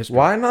time, history.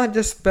 Why not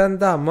just spend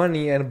that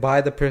money and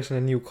buy the person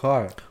a new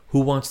car? Who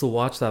wants to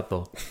watch that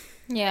though?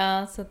 Yeah,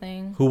 that's the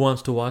thing. Who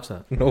wants to watch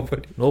that?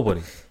 Nobody.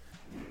 Nobody.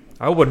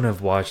 I wouldn't have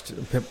watched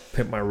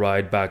Pimp My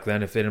Ride back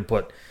then if they didn't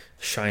put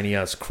shiny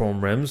ass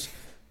chrome rims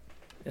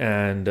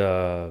and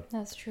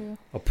That's true.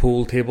 a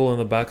pool table in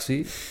the back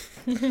seat.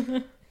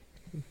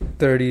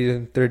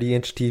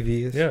 30-inch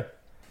TVs. Yeah.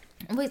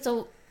 Wait,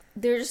 so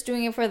they're just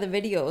doing it for the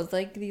videos,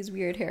 like these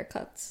weird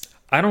haircuts.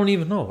 I don't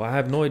even know. I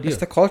have no idea. It's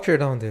the culture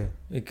down there.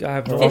 Like, I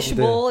have no.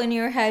 Fishbowl in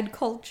your head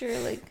culture,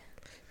 like.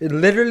 It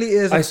literally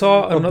is. I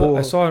saw a another. bowl.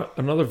 I saw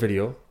another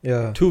video.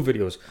 Yeah. 2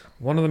 videos.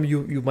 One of them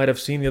you might have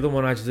seen. The other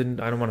one I just didn't.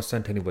 I don't want to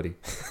send to anybody.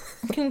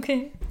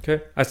 Okay.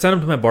 Okay. I sent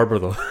them to my barber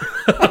though.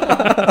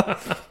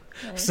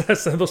 So I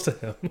sent those to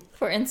him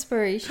For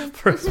inspiration.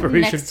 for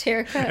inspiration. Next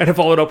haircut. And I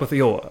followed up with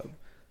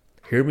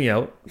hear me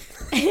out.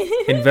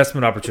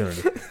 Investment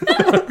opportunity.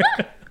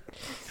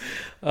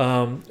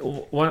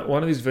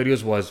 One of these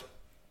videos was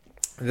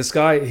this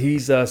guy.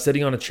 He's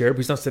sitting on a chair, but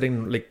he's not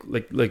sitting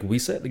like we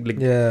sit,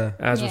 Yeah.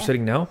 as we're Yeah.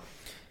 sitting now.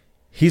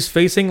 He's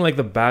facing like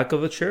the back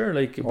of the chair, and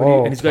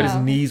he's got his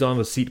Wow. knees on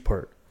the seat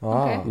part.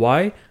 Okay.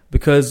 Why?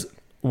 Because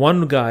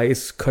one guy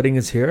is cutting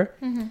his hair,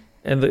 Mm-hmm.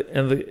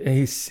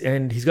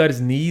 and he's got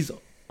his knees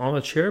on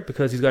the chair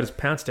because he's got his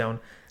pants down.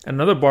 And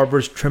another barber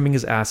is trimming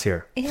his ass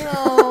hair. Ew.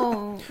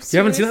 You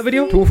haven't seen that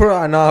video? 2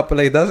 for nah, but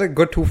like that's a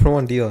good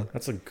 2-for-1 deal.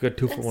 That's a good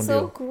 2 for That's 1 so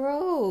deal.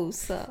 gross.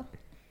 So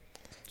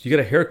you get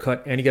a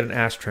haircut and you get an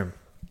ass trim.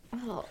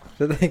 Oh.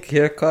 So like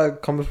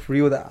haircut comes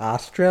free with the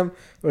ass trim,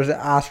 or is the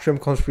ass trim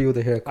comes free with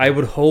the haircut? I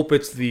would hope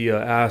it's the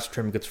ass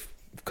trim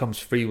comes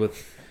free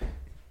with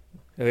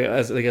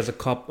as a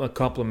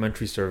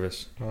complimentary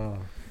service. Oh.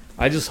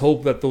 I just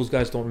hope that those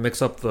guys don't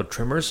mix up the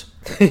trimmers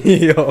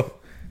Yo,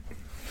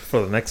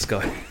 for the next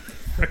guy.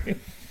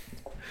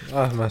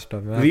 that's messed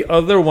up, man. The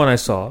other one I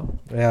saw,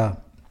 Yeah.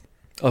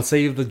 I'll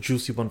save the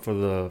juicy one for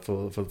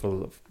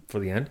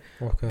the end.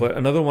 Okay. But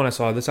another one I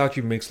saw, this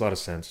actually makes a lot of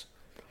sense.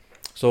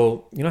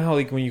 So you know how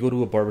like when you go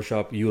to a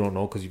barbershop, you don't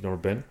know because you've never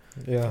been,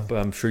 yeah, but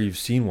I'm sure you've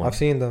seen one. I've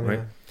seen them.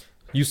 right?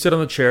 You sit on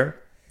the chair,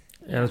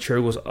 and the chair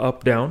goes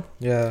up, down.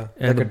 Yeah,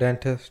 And like a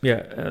dentist.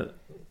 Yeah.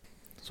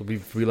 So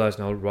we've realized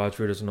now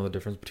Roger doesn't know the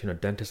difference between a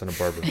dentist and a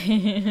barber.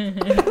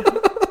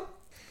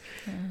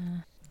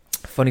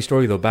 Funny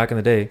story though, back in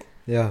the day,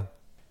 Yeah.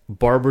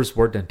 barbers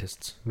were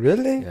dentists.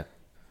 Really? Yeah.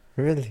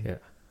 Really? Yeah.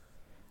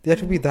 They have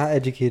to be that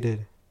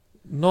educated.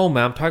 No,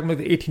 man, I'm talking about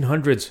the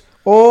 1800s.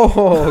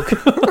 Oh,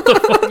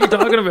 What are you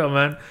talking about,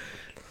 man?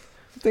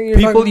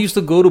 People used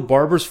to go to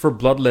barbers for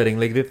bloodletting.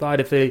 Like they thought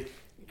if they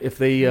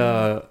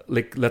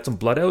like let some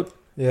blood out,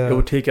 Yeah. it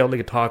would take out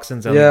like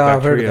toxins and Yeah,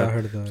 I've heard bacteria. of that.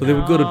 Heard of that. So they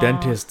would go to Oh.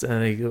 dentists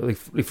and like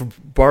for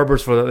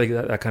barbers for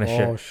that kind of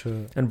shit. Oh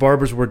shit. And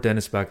barbers were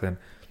dentists back then.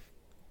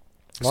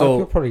 A lot of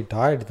people probably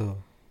died though.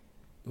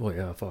 Oh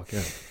yeah, fuck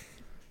yeah.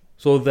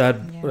 So Yeah.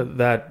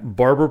 that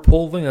barber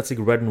pole thing, that's like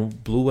red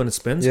and blue when it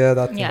spins. Yeah,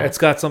 that's Yeah. It's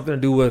got something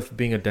to do with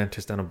being a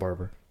dentist and a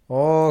barber.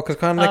 Oh, because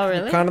kind of Oh, like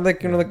really?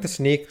 you know, like the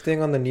snake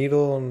thing on the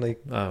needle and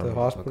like I don't the know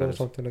what hospital that or is.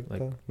 something like Like-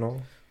 that.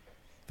 No.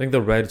 I think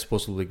the red is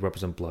supposed to like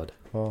represent blood.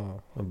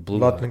 Oh, Blue.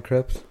 Blood and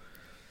Crips.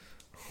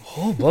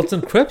 Oh, Bloods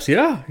and Crips.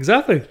 Yeah,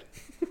 exactly.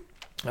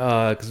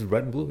 Because it's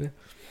red and blue. Yeah.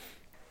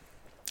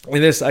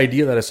 And this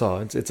idea that I saw,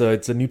 it's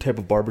a new type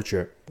of barber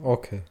chair.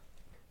 Okay.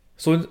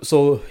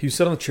 So you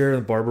sit on the chair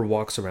and the barber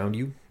walks around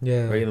you,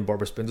 Yeah. right? And the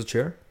barber spins a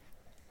chair.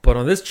 But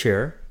on this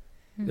chair,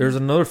 there's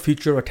another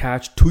feature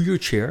attached to your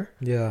chair,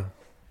 Yeah.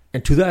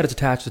 and to that is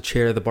attached the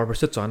chair the barber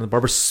sits on, and the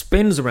barber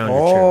spins around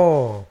your chair.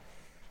 Oh.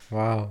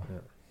 Wow.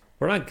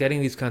 We're not getting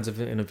these kinds of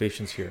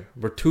innovations here.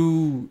 We're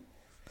too.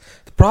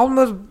 The problem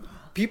is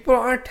people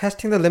aren't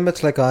testing the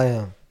limits like I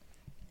am.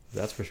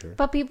 That's for sure.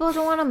 But people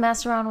don't want to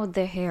mess around with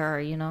their hair,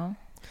 you know?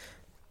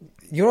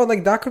 You know,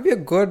 like that could be a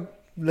good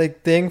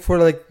like thing for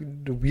like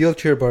the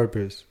wheelchair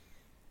barbers.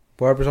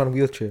 Barbers on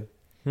wheelchair.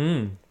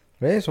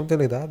 Right? Something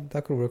like that.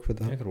 That could work for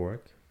them. That could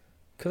work.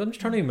 Because I'm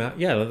just trying to imagine.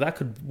 Yeah, that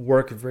could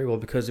work very well.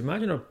 Because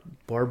imagine a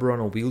barber on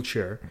a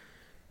wheelchair.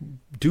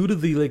 Due to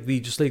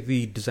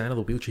the design of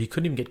the wheelchair, he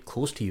couldn't even get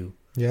close to you.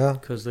 Yeah.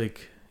 Because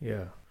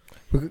yeah.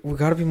 We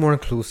gotta be more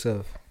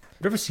inclusive.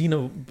 I've never seen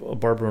a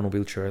barber on a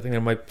wheelchair. I think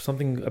there might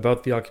something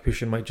about the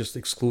occupation might just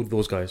exclude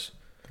those guys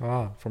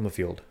from the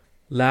field.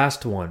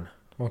 Last one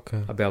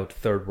Okay. about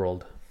third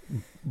world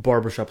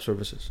barbershop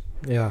services.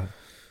 Yeah.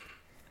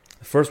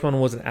 The first one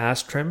was an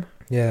ass trim.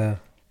 Yeah.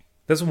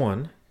 This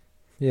one,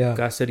 Yeah.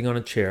 guy sitting on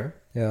a chair,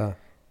 Yeah.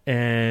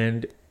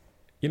 and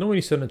you know when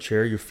you sit in a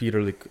chair, your feet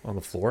are like on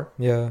the floor,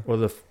 Yeah. or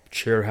the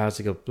chair has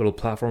like a little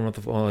platform at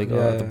the at the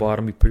Yeah.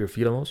 bottom. You put your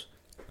feet on those.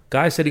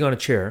 Guy sitting on a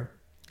chair,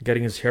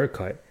 getting his hair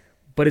cut,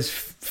 but his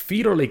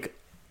feet are like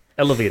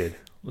elevated,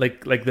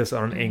 like this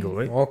on an angle,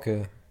 right?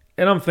 Okay.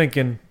 And I'm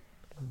thinking,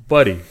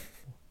 buddy,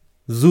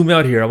 zoom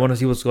out here. I want to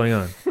see what's going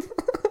on.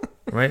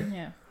 Right?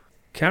 Yeah.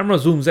 Camera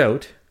zooms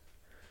out.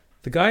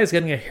 The guy is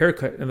getting a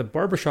haircut, and the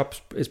barbershop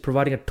is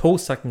providing a toe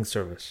sucking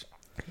service.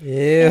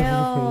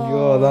 Yeah.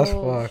 Yo, that's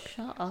fucked.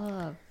 Shut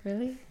up.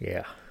 Really?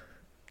 Yeah.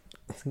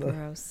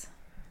 Gross.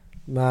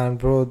 Man,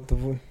 bro,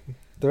 the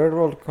third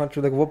world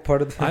country, like what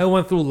part of the I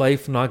went through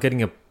life not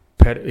getting a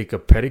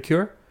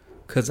pedicure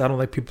because I don't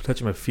like people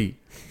touching my feet.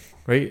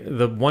 Right?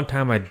 The one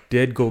time I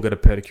did go get a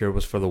pedicure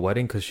was for the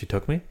wedding because she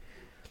took me.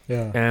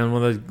 Yeah. And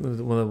when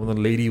the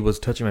lady was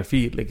touching my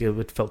feet, like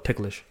it felt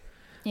ticklish.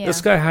 Yeah.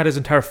 This guy had his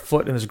entire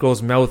foot in this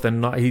girl's mouth,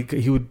 and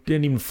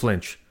didn't even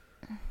flinch.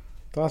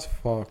 That's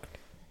fucked.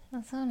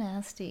 That's so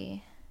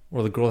nasty.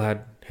 Or the girl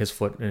had his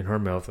foot in her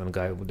mouth and the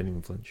guy didn't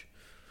even flinch.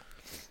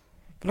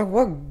 But like,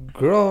 what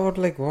girl would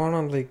like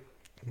want to like,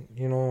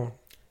 you know?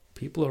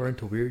 People are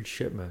into weird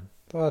shit, man.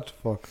 That's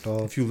fucked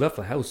up. If you left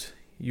the house,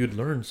 you'd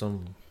learn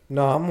some.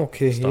 No, I'm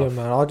okay here, Stuff.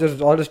 man. I'll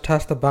just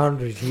test the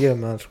boundaries here,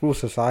 man. Screw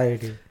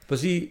society. But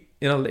see,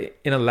 in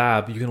a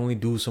lab, you can only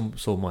do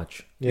so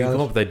much. You Yeah, can come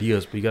that's- up with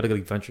ideas, but you gotta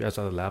like venture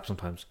outside the lab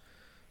sometimes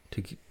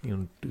to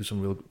do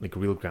some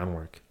real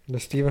groundwork.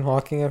 Does Stephen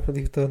Hawking ever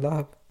leave the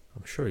lab?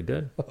 I'm sure he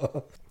did.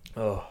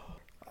 Oh,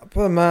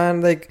 But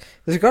man, like,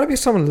 there's got to be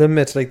some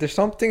limits. Like, there's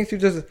some things you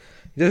just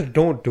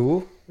don't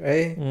do,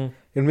 right?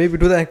 You maybe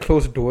do that in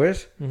closed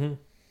doors, mm-hmm.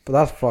 but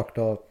that's fucked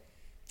up.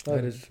 That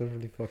That is- is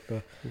really fucked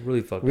up.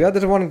 Really fucked. We had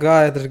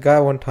this guy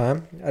one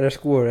time at our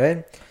school,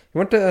 right? He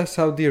went to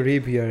Saudi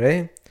Arabia,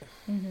 right?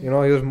 Mm-hmm. You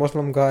know, he was a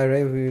Muslim guy,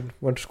 right? We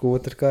went to school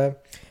with this guy.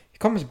 He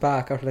comes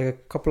back after like a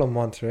couple of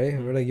months, right?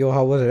 Mm. We're like, yo,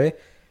 how was it, right?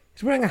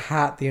 He's wearing a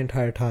hat the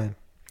entire time.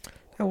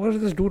 Like, what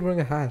is this dude wearing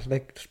a hat?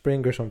 Like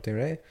spring or something,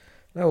 right?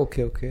 Like,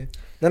 okay.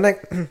 Then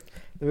like, then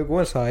we go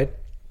inside.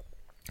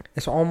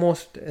 It's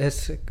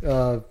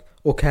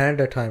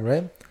Canada time,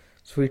 right?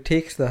 So he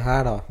takes the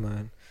hat off,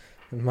 man.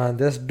 And man,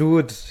 this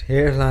dude's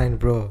hairline,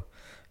 bro,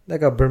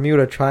 like a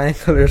Bermuda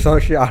Triangle or some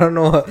shit. I don't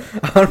know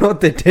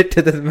what they did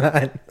to this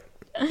man.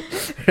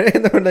 Right?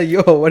 And they were like,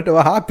 yo, what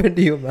happened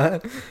to you,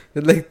 man?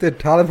 Like the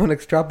Taliban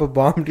like strap a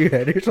bomb to your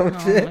head or some Oh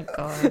shit. my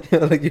god.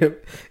 You're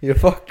like, you're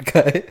fucked,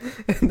 guy.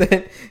 And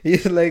then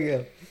he's like,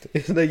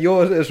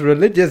 yo, it's a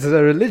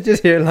religious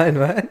hairline,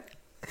 man.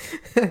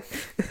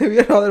 We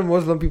had other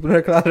Muslim people in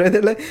our class, right?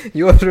 They're like,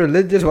 yo, it's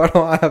religious. Why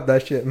don't I have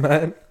that shit,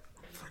 man?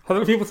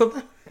 Other people said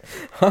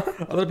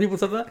that. Other people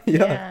said that.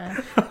 Yeah.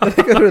 Like,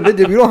 it's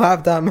religious. We don't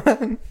have that,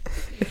 man.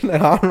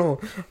 Like, I don't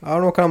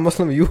know what kind of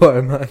Muslim you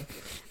are, man.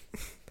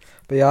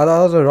 But yeah, that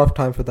was a rough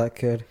time for that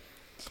kid.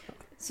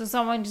 So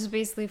someone just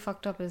basically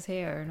fucked up his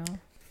hair, no?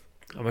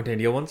 I went to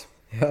India once.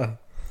 Yeah.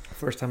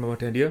 First time I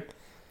went to India,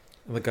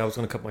 and the guy was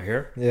gonna cut my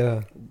hair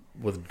Yeah.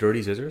 with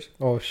dirty scissors,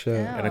 Oh shit.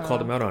 Yeah. and I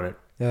called him out on it.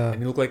 Yeah.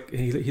 And he looked like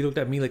he looked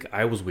at me like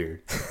I was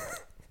weird.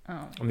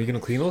 Oh. Are you gonna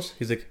clean those?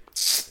 He's like,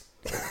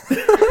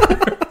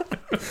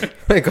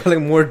 I got like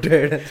more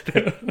dirt and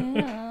stuff.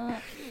 Yeah.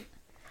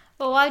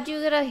 But why'd you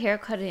get a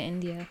haircut in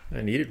India?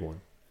 I needed one.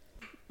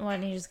 Why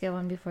didn't you just get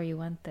one before you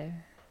went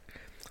there?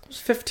 I was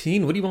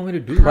 15. What do you want me to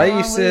do? How long were you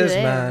Prices,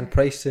 there? man.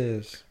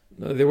 Prices.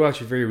 No, they were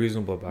actually very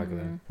reasonable back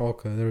then.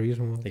 Okay, they're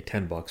reasonable. Like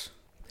 $10.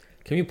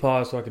 Can you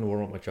pause so I can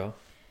warm up my jaw?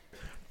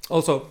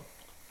 Also,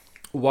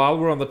 while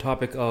we're on the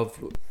topic of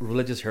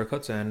religious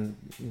haircuts and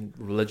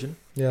religion,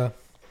 Yeah.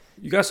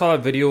 you guys saw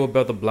that video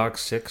about the Black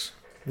Sikhs,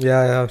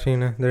 Yeah, I've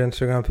seen it. Their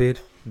Instagram page.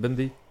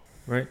 Bindi,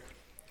 right?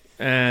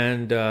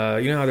 And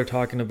you know how they're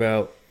talking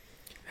about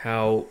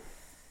how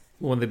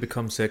when they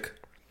become Sikh,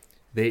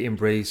 they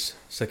embrace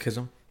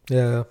Sikhism.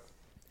 Yeah.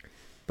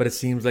 But it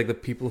seems like the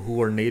people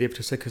who are native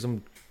to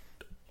Sikhism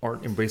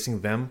aren't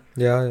embracing them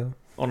Yeah.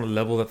 on a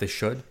level that they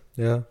should.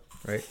 Yeah.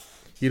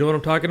 You know what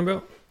I'm talking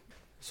about?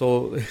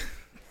 So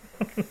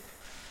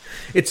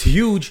it's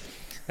huge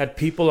that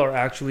people are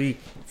actually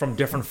from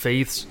different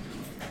faiths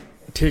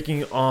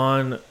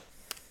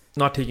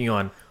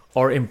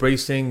are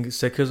embracing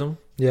Sikhism.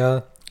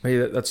 Yeah. Hey,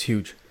 that's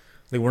huge.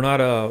 Like we're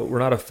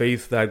not a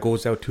faith that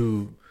goes out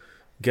to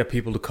get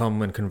people to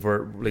come and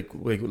convert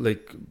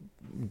like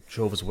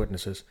Jehovah's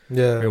Witnesses.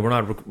 Yeah. Right?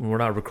 We're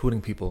not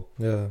recruiting people.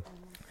 Yeah.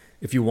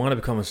 If you want to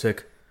become a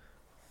Sikh,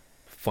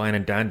 fine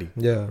and dandy.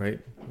 Yeah. Right?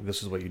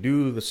 This is what you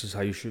do. This is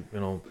how you should,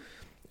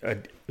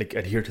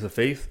 adhere to the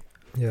faith.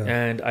 Yeah.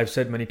 And I've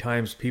said many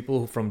times,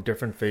 people from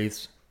different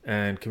faiths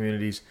and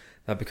communities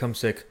that become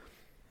Sikh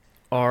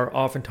are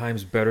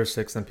oftentimes better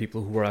Sikhs than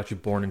people who are actually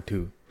born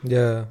into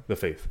Yeah. the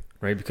faith,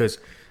 right? Because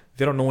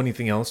they don't know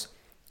anything else.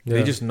 Yeah.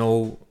 They just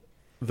know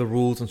the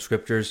rules and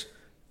scriptures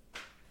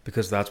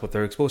because that's what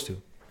they're exposed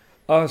to.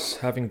 Us,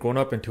 having grown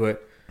up into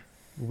it,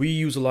 we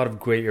use a lot of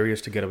gray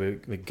areas to get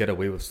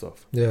away with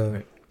stuff. Yeah.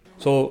 Right.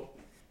 So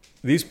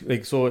in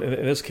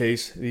this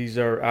case, these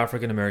are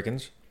African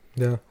Americans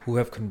Yeah. who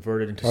have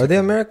converted into. Are they Sikhism.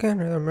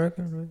 American? Are they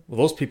American? Right? Well,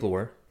 those people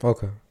were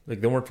Okay. they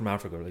weren't from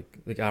Africa,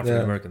 like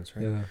African Americans,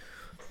 right? Yeah.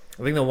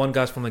 I think the one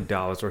guy's from like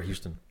Dallas or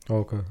Houston,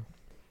 Okay.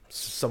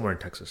 somewhere in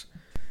Texas,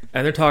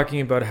 and they're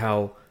talking about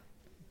how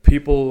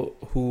people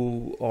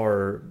who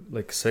are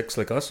like Sikhs,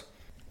 like us,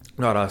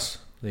 not us,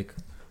 like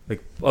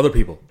other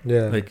people,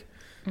 Yeah. like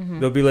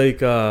they'll be like,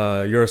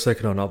 "You're a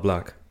Sikh, no, not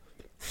black."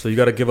 So you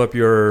got to give up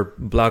your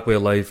black way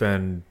of life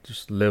and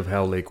just live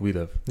how like we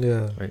live.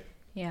 Yeah.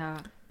 Yeah.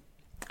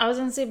 I was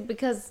gonna say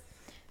because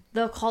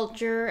the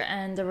culture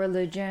and the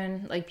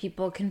religion, like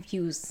people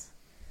confuse,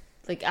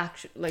 like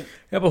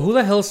Yeah, but who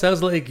the hell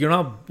says like you're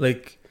not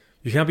like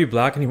you can't be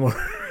black anymore?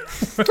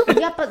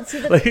 yeah, but see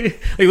the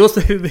like those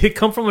they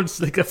come from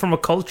from a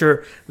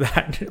culture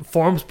that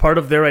forms part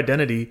of their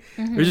identity.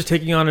 They're just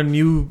taking on a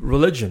new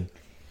religion.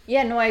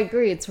 yeah, no, I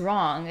agree, it's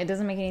wrong. It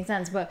doesn't make any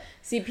sense. But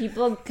see,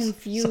 people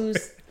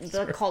confuse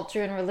the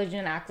culture and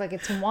religion, act like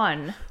it's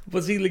one.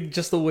 But see, like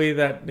just the way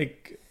that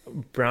like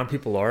brown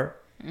people are,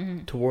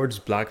 towards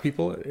black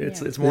people. Yeah.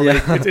 It's more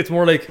like it's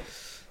more like,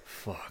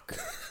 fuck.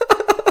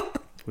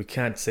 We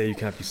can't say you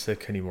can't be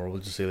sick anymore. We'll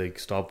just say like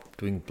stop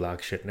doing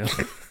black shit now.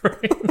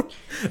 Right?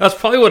 That's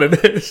probably what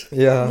it is.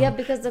 Yeah,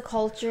 because the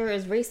culture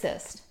is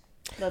racist.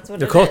 That's what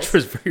The it culture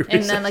is. is very racist.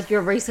 And then like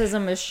your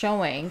racism is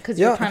showing because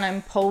you're trying to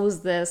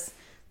impose this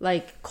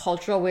like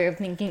cultural way of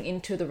thinking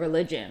into the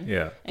religion.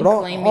 Yeah. And But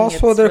claiming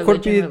also it's there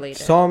could be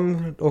religion-related.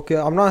 some. Okay,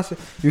 I'm not.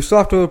 You still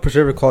have to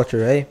preserve your culture,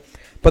 right?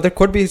 But there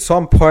could be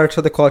some parts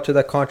of the culture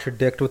that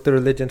contradict with the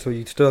religion, so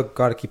you still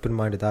got to keep in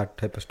mind of that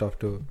type of stuff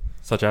too.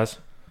 Such as?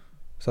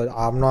 So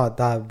I'm not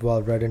that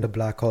well read into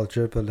black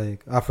culture, but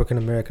like African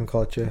American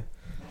culture.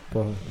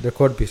 But there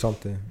could be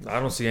something. I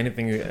don't see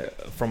anything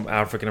from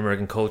African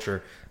American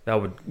culture that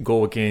would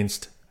go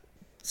against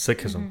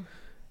Sikhism.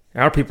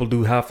 Our people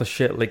do half the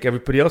shit like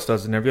everybody else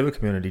does in every other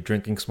community: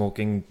 drinking,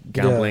 smoking,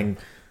 gambling,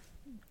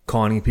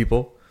 conning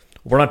people.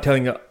 We're not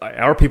telling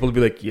our people to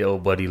be like, "Yo,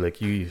 buddy,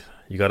 like you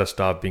got to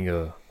stop being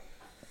a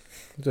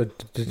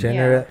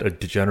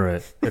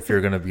degenerate if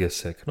you're gonna be a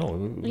Sikh." No,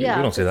 we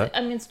don't say that.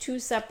 I mean, it's two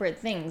separate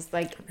things.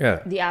 Like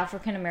the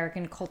African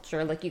American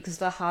culture, like you can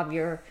still have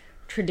your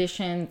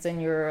traditions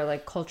and your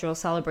like cultural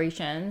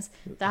celebrations.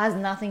 That has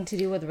nothing to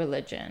do with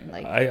religion.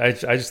 Like I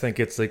just think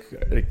it's like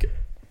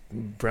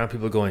brown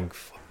people going.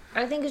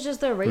 I think it's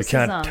just their racism. We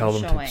can't tell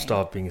them showing. to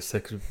stop being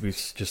Sikh. We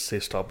just say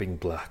stop being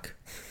black.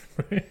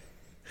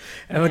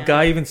 And the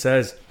guy even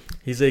says,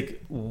 he's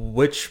like,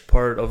 which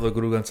part of the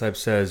Guru Granth Sahib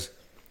says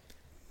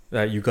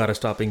that you gotta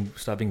stop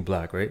being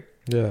black, right?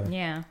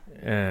 Yeah.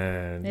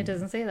 And It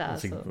doesn't say that.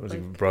 it's like, So, it's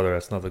like, like, brother,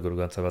 that's not the Guru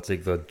Granth Sahib. That's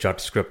like the Jat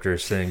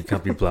scriptures saying you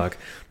can't be black.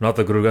 Not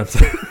the Guru Granth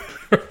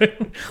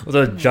Sahib. Those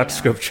are Jat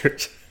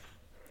scriptures.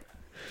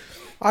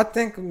 I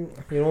think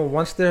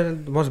once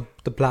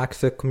the black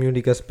Sikh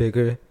community gets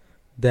bigger,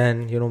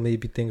 then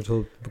maybe things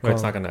will become. Well,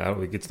 it's not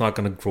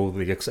gonna grow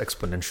like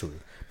exponentially.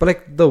 But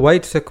like the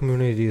white Sikh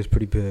community is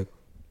pretty big.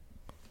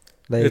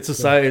 Like It's a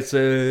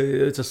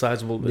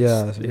sizable.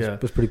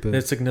 it's pretty big.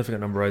 It's a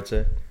significant number, I'd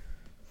say.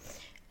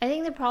 I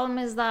think the problem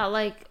is that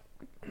like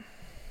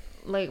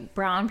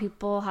brown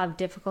people have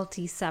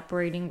difficulty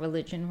separating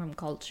religion from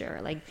culture.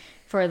 Like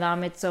for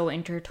them, it's so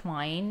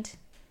intertwined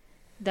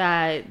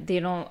that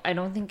I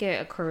don't think it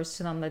occurs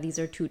to them that these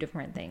are two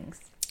different things.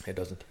 It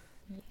doesn't.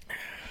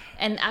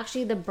 And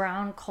actually the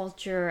brown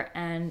culture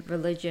and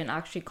religion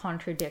actually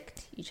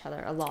contradict each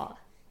other a lot.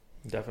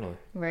 Definitely.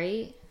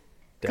 Right?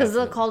 Because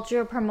the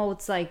culture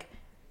promotes like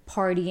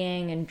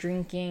partying and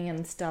drinking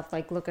and stuff.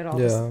 Like look at all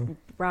these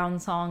brown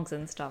songs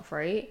and stuff,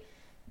 right?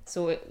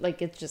 So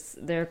it's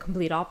just they're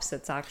complete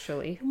opposites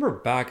actually. Remember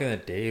back in the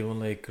day when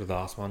like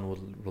Gurdasman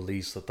would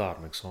release the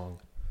Dharmic song,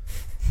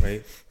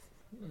 right?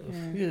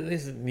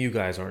 These new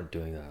guys aren't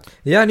doing that.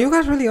 Yeah, and you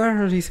guys really aren't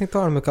releasing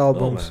Dharmic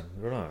albums. No,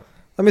 man, they're not.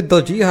 I mean,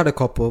 Daljit had a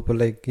couple, but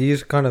like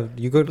he's kind of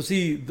But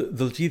see,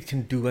 Daljit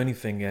can do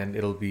anything and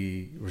it'll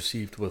be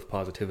received with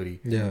positivity.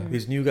 Yeah.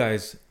 These new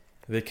guys,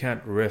 they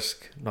can't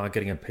risk not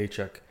getting a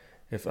paycheck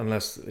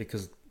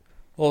because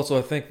also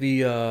I think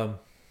the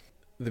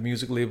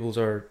music labels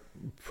are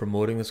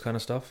promoting this kind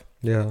of stuff.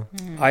 Yeah.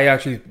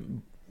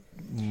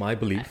 My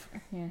belief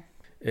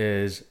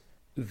is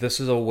this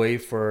is a way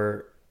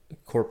for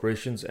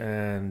corporations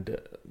and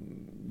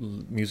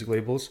music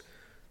labels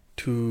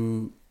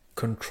to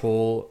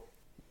control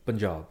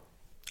Punjab,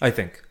 I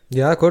think.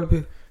 Yeah, it could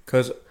be.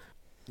 Because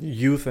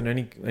youth and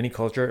any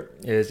culture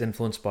is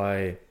influenced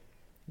by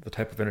the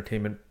type of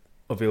entertainment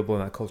available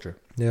in that culture.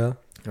 Yeah.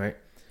 Right.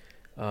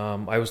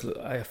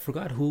 I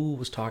forgot who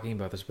was talking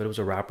about this, but it was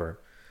a rapper,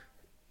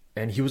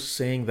 and he was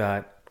saying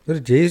that. Was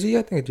it Jay-Z?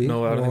 I think Jay-Z.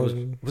 No, I don't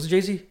think it was it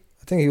Jay-Z?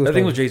 I think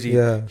it was Jay-Z.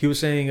 Yeah. He was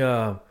saying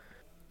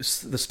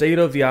the state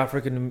of the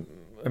African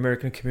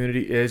American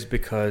community is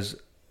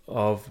because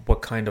of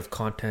what kind of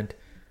content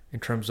in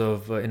terms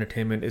of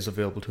entertainment is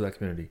available to that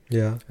community.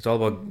 Yeah. It's all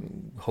about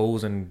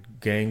hoes and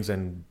gangs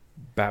and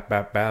bap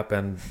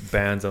and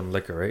bands and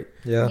liquor, right?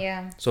 Yeah.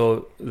 Yeah.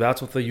 So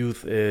that's what the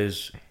youth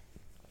is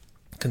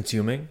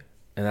consuming,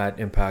 and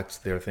that impacts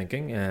their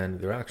thinking and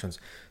their actions.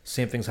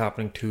 Same thing's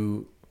happening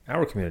to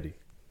our community.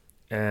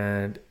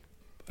 And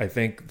I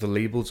think the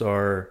labels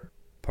are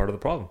part of the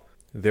problem.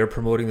 They're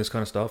promoting this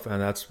kind of stuff,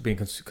 and that's being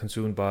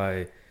consumed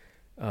by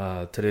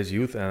today's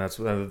youth,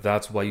 and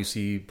that's why you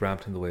see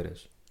Brampton the way it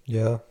is.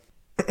 Yeah.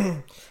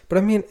 But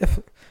I mean, if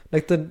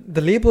like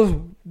the labels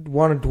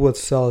want to do what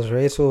sells,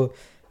 right? So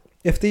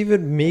if they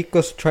would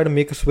try to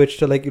make a switch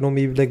to like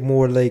maybe like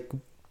more like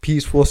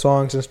peaceful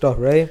songs and stuff,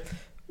 right?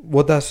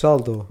 Would that sell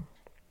though?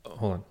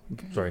 Hold on,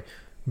 sorry.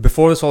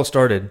 Before this all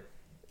started,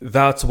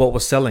 that's what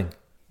was selling.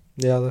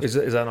 Yeah. Is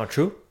that not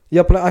true?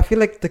 Yeah, but I feel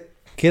like the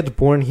kids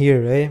born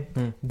here,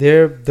 right?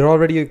 They're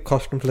already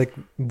accustomed to like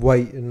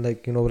white and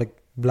like like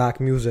black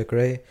music,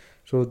 right?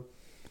 So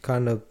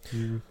kind of.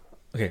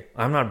 Okay,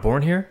 I'm not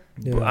born here,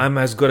 Yeah. but I'm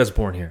as good as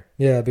born here.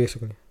 Yeah,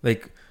 basically.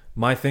 Like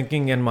my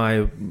thinking and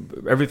my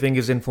everything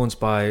is influenced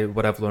by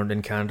what I've learned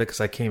in Canada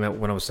because I came out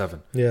when I was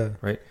 7. Yeah.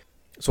 Right.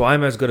 So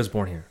I'm as good as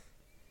born here.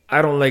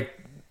 I don't like,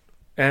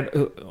 and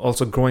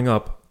also growing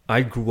up,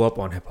 I grew up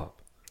on hip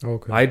hop.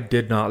 Okay. I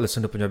did not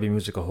listen to Punjabi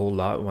music a whole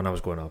lot when I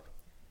was growing up.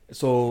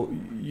 So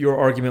your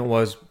argument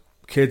was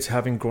kids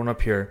having grown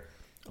up here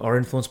are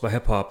influenced by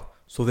hip hop,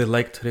 so they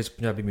like today's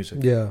Punjabi music.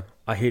 Yeah.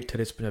 I hate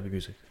today's Punjabi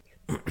music.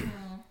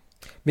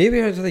 Maybe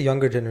it's the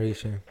younger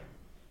generation.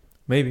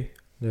 Maybe.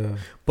 Yeah.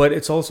 But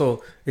it's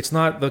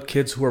not the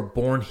kids who are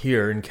born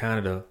here in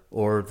Canada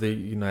or the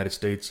United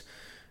States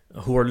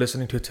who are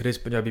listening to today's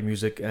Punjabi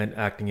music and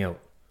acting out.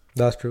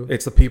 That's true.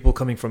 It's the people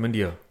coming from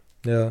India,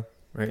 Yeah.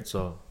 right?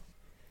 So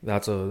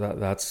that's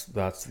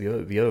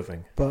the other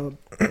thing.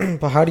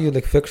 But how do you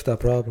like fix that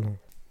problem?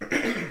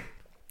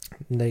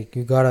 Like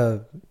you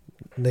gotta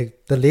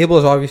like the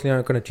labels obviously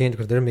aren't gonna change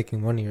because they're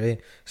making money, right?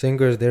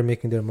 Singers, they're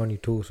making their money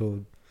too.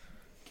 So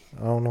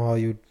I don't know how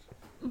you.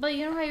 But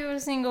you know how you were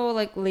saying, oh,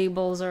 like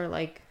labels are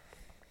like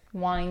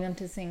wanting them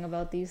to sing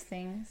about these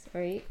things,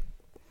 right?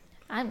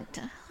 I'm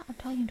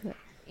talking to it.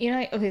 You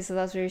know, okay, so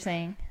that's what you're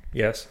saying.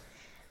 Yes.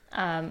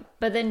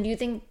 But then do you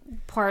think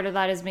part of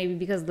that is maybe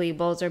because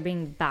labels are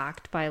being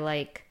backed by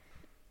like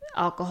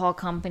alcohol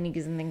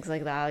companies and things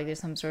like that? Like there's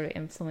some sort of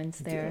influence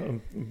there.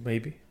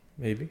 Maybe.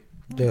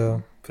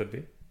 Yeah. Could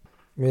be.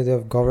 Maybe they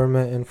have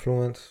government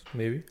influence.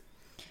 Maybe.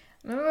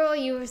 Remember what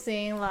you were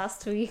saying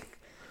last week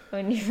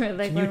when you were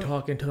like... Can you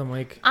talk into the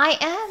mic? I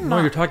am. No,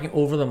 you're talking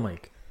over the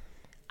mic.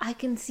 I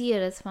can see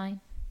it. It's fine.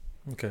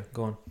 Okay,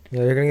 go on.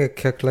 Yeah, you're gonna get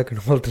kicked like an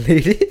old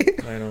lady.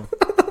 I know.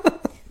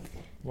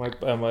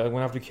 I'm gonna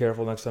have to be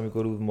careful next time we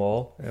go to the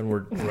mall and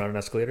we're on an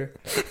escalator.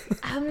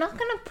 I'm not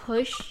gonna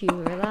push you.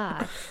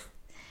 Relax.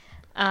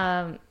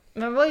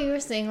 Remember what you were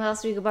saying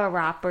last week about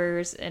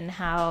rappers and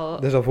how...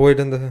 There's a void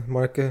in the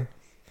market.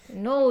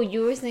 No,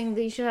 you were saying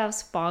they should have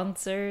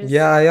sponsors.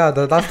 Yeah,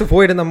 that's the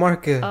void in the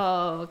market.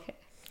 Oh, okay.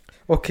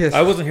 Okay.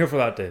 I wasn't here for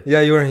that day.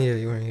 Yeah, you weren't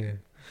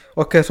here.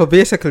 Okay, so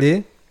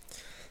basically,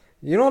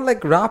 you know,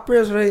 like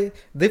rappers, right?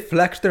 They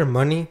flex their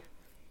money,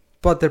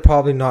 but they're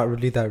probably not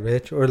really that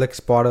rich, or like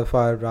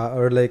Spotify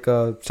or like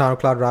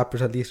SoundCloud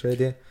rappers at least, right?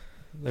 There.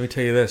 Let me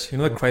tell you this. You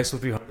know, like Chrysler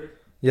 300,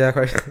 Yeah,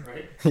 right.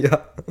 right? Yeah,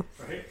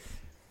 Right.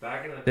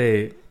 Back in the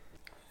day,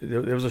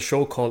 there was a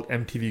show called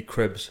MTV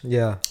Cribs.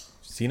 yeah,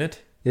 Seen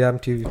it? yeah.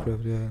 MTV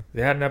Cribs, yeah.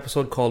 They had an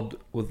episode called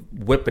with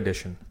Whip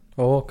Edition,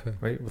 Oh, okay.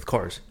 right, with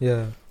cars,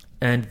 Yeah,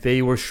 and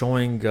they were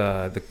showing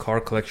the car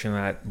collection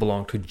that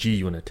belonged to G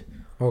Unit.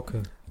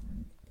 okay.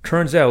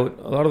 Turns out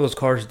a lot of those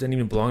cars didn't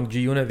even belong to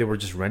G Unit; they were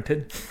just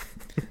rented.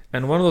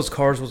 And one of those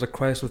cars was a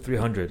Chrysler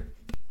 300.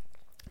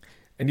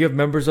 And you have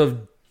members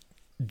of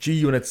G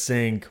Unit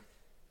saying,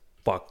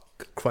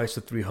 "Fuck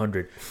Chrysler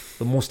 300,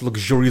 the most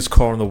luxurious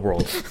car in the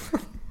world."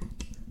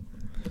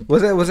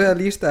 Was it at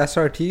least the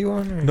SRT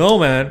one? Or? No,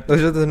 man.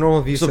 Was it the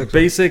normal V6? It's a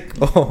basic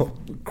Oh,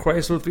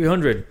 Chrysler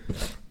 300.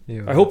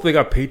 yeah. I hope they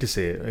got paid to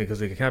say it because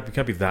they can't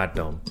be that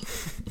dumb.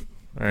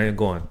 All right,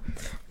 go on.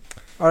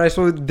 All right,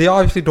 so they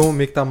obviously don't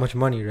make that much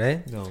money,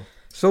 right? No.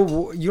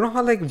 So you know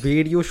how like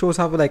radio shows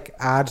have like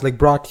ads like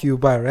brought to you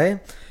by, right?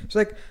 It's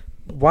like,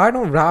 why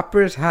don't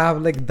rappers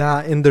have like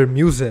that in their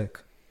music,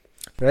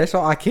 right?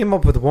 So I came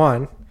up with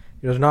one.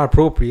 It was not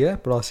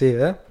appropriate, but I'll say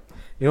it.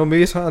 You know,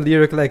 maybe it's a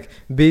lyric like,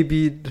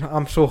 "Baby,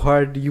 I'm so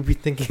hard, you be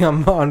thinking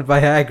I'm on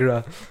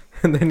Viagra,"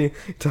 and then you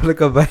tell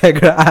like a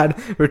Viagra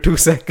ad for 2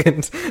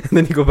 seconds, and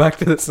then you go back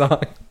to the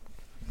song.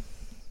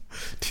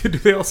 Do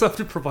they also have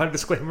to provide a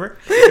disclaimer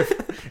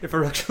if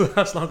erection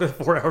lasts longer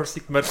than 4 hours,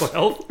 seek medical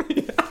help?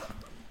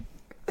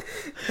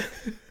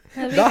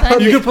 That'd be That-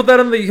 fun. You can put that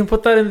in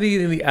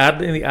the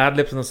ad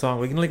libs in the song.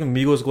 We can like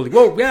Migos go like,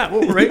 "Whoa, yeah,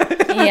 whoa," right? Yeah,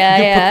 You can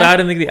yeah. put that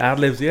in the ad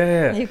libs.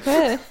 Yeah. You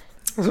could.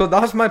 So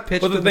that's my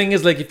pitch. But to the thing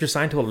is, like, if you're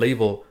signed to a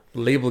label, the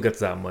label gets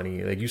that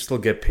money. Like, you still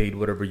get paid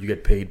whatever you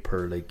get paid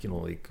per, like, you know,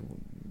 like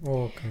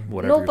Oh, okay.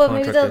 whatever. No, your but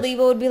maybe contract the is.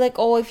 label would be like,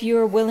 oh, if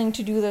you're willing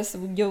to do this,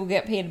 you'll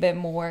get paid a bit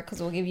more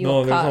because we'll give you No,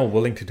 a there's cut. no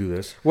willing to do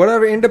this.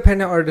 Whatever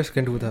independent artists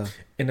can do that.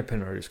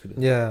 Independent artists could do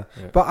that. Yeah.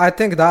 Yeah. But I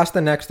think that's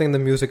the next thing the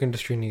music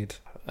industry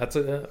needs. That's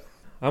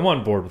I'm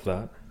on board with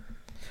that.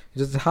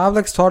 Just have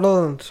like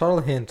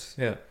subtle hints.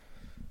 Yeah.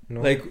 You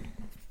know? Like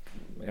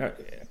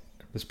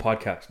this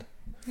podcast.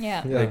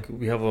 Yeah. Yeah. Like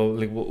we have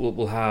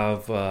we'll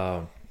have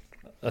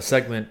a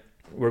segment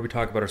where we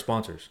talk about our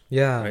sponsors.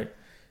 Yeah. Right.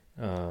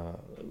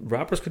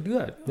 Rappers could do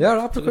that. Yeah,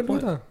 That's rapper a good could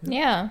do point. that.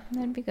 Yeah,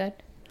 that'd be good.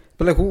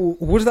 But like,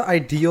 who's the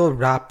ideal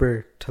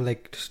rapper to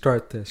like to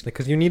start this? Like,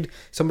 because you need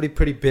somebody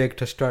pretty big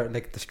to start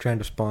like this trend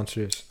of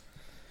sponsors.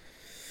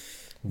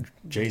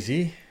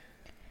 Jay-Z.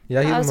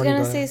 Yeah, he's I was the money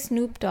gonna guy. say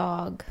Snoop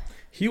Dogg.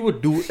 He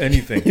would do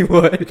anything. He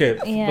would. Okay.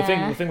 Yeah.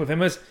 The thing with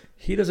him is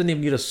he doesn't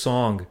even need a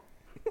song.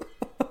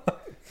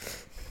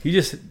 He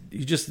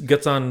just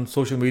gets on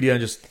social media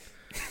and just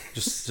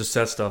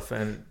says stuff,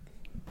 and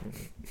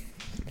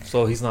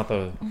so he's not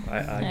the.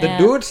 The Yeah.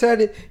 dude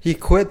said he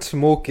quit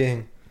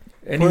smoking.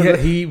 And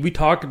we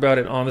talked about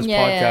it on this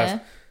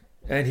podcast,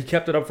 and he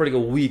kept it up for like a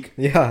week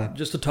Yeah.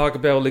 just to talk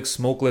about like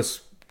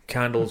smokeless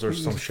candles or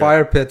some shit,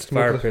 Fire pits.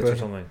 fire smokeless pits or pit.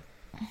 something.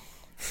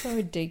 So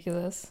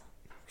ridiculous.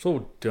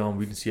 So dumb.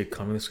 We didn't see it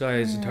coming. This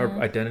guy's entire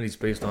identity is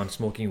based on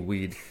smoking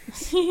weed,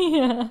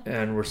 Yeah.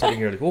 and we're sitting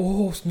here like,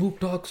 "Oh,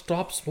 Snoop Dogg,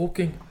 stop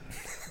smoking."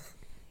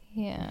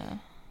 Yeah.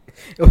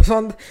 It was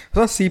on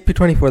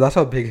CP24. That's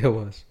how big it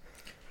was.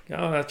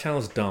 Oh, that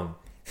channel's dumb.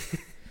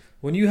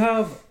 When you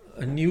have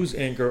a news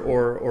anchor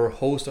or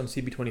host on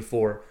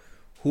CP24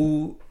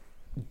 who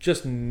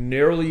just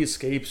narrowly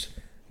escapes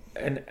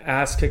an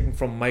ass kicking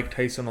from Mike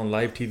Tyson on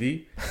live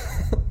TV,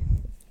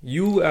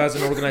 you as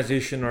an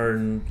organization are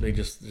like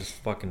just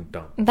fucking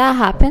dumb. That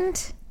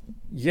happened?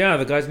 Yeah,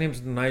 the guy's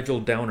name's Nigel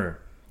Downer,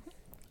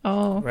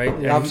 Oh. right?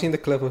 Yeah, I've seen the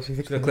clip. seen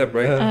the clip,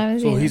 right? Yeah.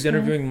 So he's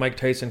interviewing Mike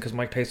Tyson because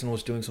Mike Tyson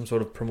was doing some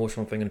sort of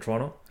promotional thing in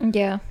Toronto,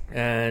 Yeah.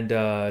 and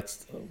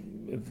it's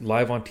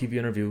live on TV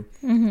interview.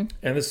 Mm-hmm.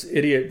 And this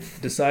idiot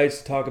decides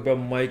to talk about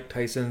Mike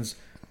Tyson's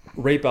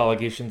rape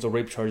allegations or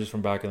rape charges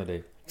from back in the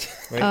day.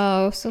 Right?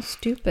 Oh, so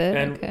stupid.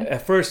 And Okay.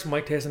 at first,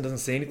 Mike Tyson doesn't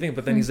say anything,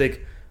 but then he's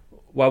like,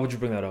 "Why would you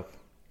bring that up?"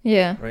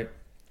 Yeah. Right?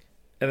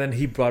 And then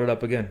he brought it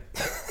up again.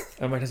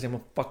 And Mike Tyson,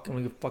 I'm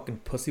gonna give a fucking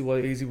pussy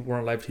while we're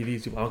on live TV.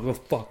 So I don't give a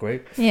fuck,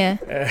 right? Yeah.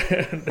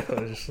 And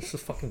it's just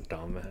fucking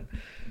dumb, man.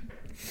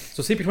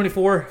 So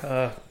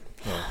CP24,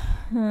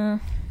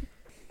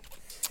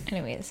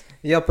 Anyways.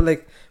 Yeah, but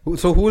like,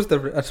 so who's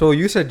the? So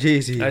you said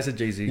Jay-Z. I said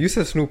Jay-Z. You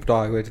said Snoop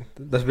Dogg. Which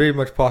that's very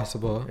much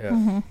possible. Yeah.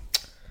 Mm-hmm.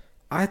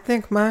 I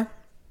think, man,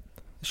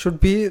 it should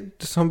be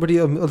somebody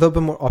a little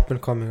bit more up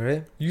and coming,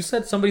 right? You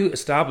said somebody who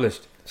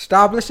established.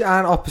 Established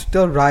and up,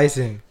 still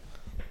rising.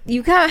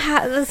 You can't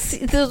have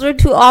those are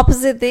two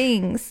opposite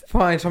things.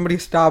 Fine, somebody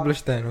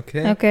established then,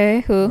 okay?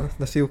 Okay, who?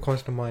 Let's see who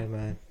comes to mind,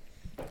 man.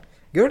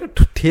 Give it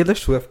to Taylor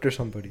Swift or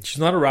somebody. She's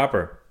not a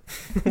rapper.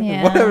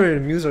 Yeah. Whatever,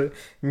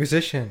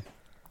 musician.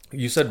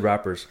 You said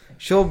rappers.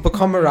 She'll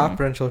become a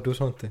rapper and she'll do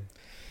something.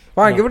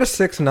 Fine, No. give it a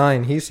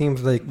 6ix9ine. He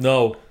seems like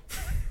No.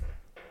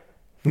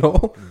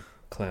 no.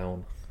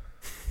 Clown.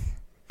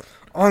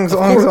 Ongs.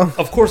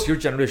 Of course your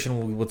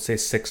generation would say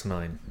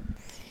 6ix9ine.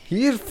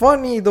 He is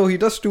funny though. He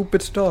does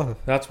stupid stuff.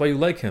 That's why you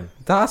like him.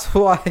 That's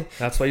why.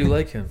 That's why you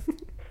like him.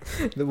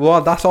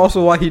 Well, that's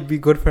also why he'd be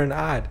good for an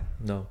ad.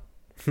 No.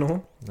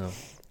 No. No.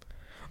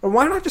 Or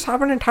why not just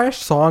have an entire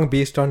song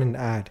based on an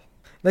ad?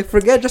 Like,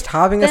 forget just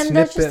having a Then snippet.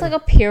 that's just like a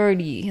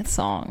parody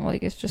song.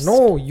 Like it's just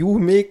No, you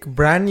make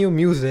brand new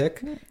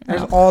music. And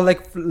it's all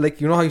like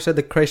you know how you said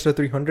the Chrysler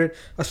 300?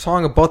 A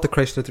song about the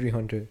Chrysler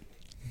 300.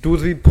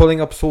 Dudes be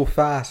pulling up so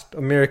fast.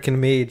 American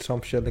made,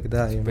 some shit like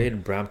that. You know? Made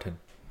in Brampton.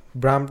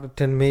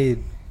 Brampton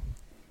made.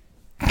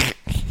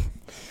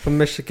 From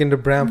Michigan to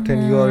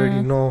Brampton, you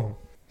already know.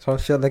 Some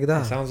shit like It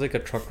that. sounds like a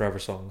truck driver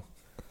song.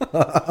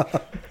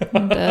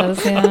 It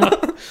does, yeah.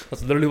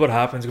 That's literally what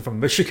happens. You go from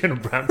Michigan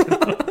to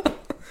Brampton.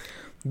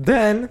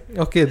 Then,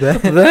 okay, then.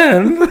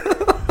 Then.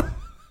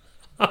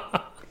 Oh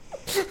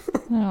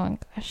my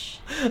gosh.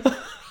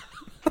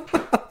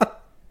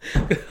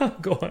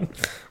 Go on.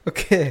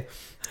 Okay.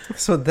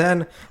 So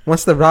then,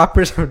 once the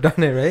rappers have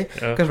done it, right?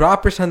 Yeah. Because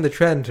rappers send the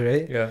trends,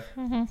 right? Yeah.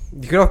 You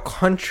could have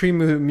country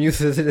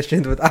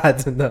musicians with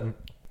ads in them.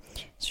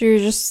 So you're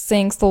just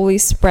saying slowly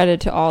spread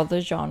it to all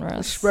the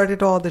genres. Spread it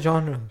to all the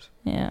genres.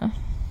 Yeah.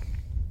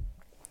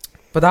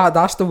 But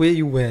that's the way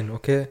you win,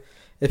 okay?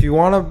 If you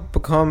want to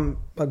become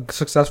a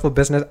successful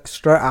business,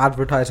 start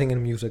advertising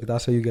in music.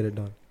 That's how you get it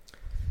done.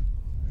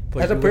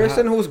 But As a you would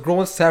person who's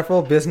grown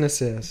several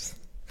businesses,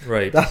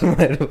 right. that's my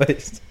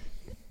advice.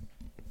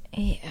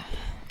 Yeah.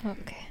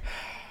 Okay.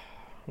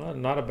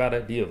 Not a bad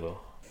idea though.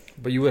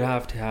 But you would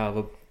have to have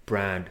a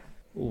brand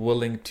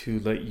willing to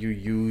let you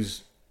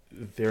use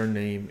their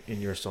name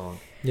in your song.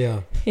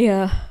 Yeah.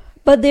 Yeah.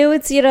 But they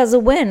would see it as a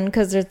win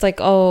because it's like,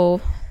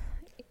 oh,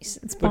 it's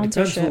But it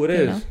sponsorship. depends who it you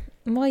is.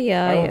 know? Well,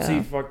 yeah. I don't yeah. see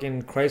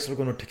fucking Chrysler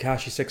going to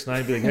Tekashi 6ix9ine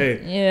and be like,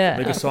 hey, Yeah.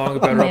 make a song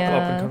about her up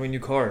Yeah. and coming new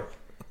car.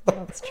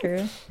 That's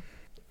true.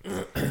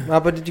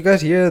 But did you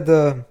guys hear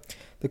the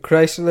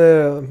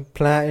Chrysler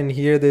plant in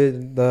here?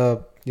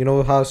 The you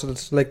know how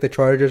it's like the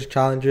Chargers,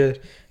 Challengers,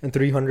 and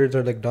 300s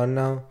are like done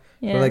now.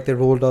 Yeah. Or like they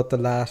rolled out the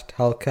last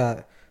Hellcat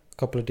a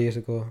couple of days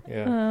ago.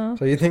 Yeah. Oh.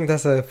 So you think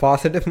that's a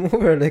positive move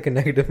or like a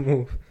negative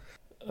move?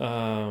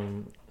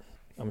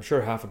 I'm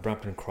sure half of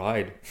Brampton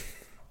cried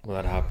when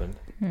that happened.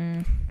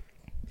 Hmm.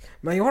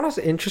 Man, you know what's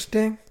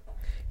interesting?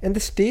 In the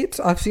States,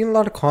 I've seen a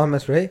lot of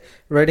comments, right?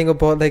 Writing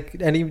about like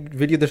any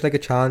video there's like a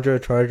Challenger, a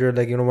Charger,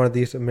 like, you know, one of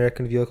these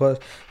American vehicles.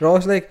 They're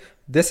always like,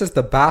 this is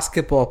the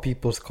basketball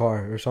people's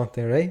car or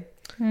something, right?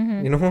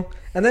 Mm-hmm. You know?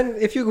 And then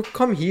if you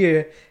come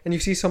here and you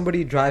see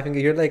somebody driving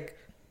it, you're like,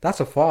 that's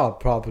a fob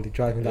probably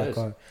driving It that is.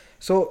 car.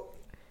 So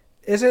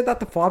is it that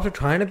the fobs are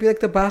trying to be like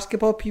the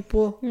basketball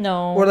people?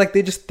 No. Or like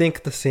they just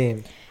think the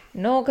same?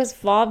 No, because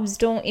fobs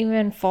don't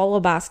even follow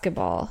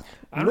basketball.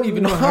 I don't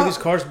even know how these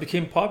cars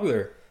became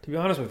popular, to be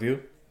honest with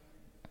you.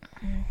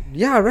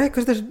 Yeah, right?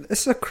 Because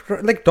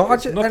like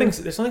Dodge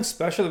There's nothing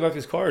special about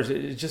these cars.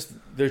 It's just,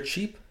 they're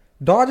cheap.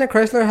 Dodge and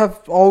Chrysler have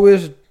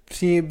always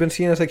been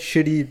seen as like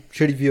shitty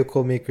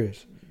vehicle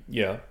makers,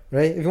 Yeah.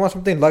 right? If you want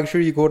something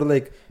luxury, you go to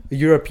like a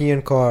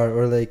European car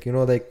or like, you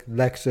know, like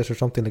Lexus or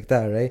something like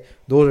that, right?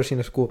 Those are seen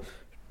as cool.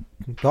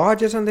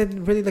 Dodge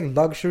isn't really like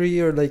luxury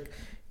or like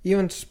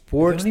even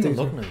sports. They don't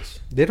even things. look nice.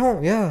 They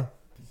don't, yeah.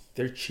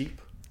 They're cheap.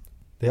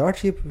 They are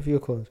cheap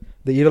vehicles.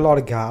 They eat a lot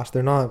of gas.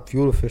 They're not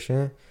fuel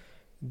efficient.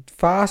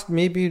 fast,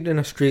 maybe in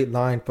a straight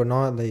line, but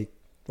not like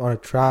on a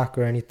track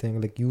or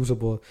anything like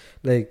usable.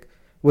 Like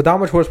with that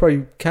much horsepower,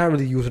 you can't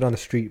really use it on the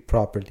street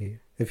properly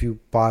if you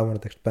buy one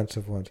of the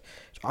expensive ones.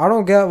 So I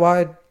don't get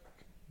why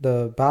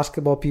the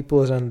basketball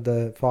peoples and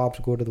the fobs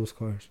go to those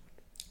cars.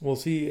 Well,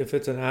 see, if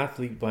it's an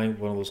athlete buying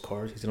one of those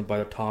cars, he's gonna buy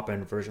the top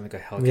end version, like a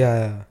Hellcat,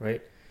 Yeah.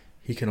 right?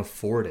 He can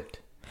afford it.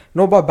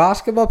 No, but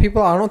basketball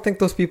people, I don't think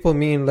those people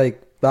mean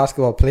like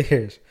basketball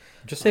players.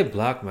 Just say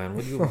black, man.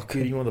 What do you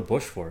Okay. you on the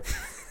bush for?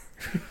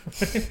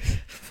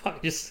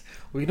 Fuck, just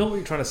we know what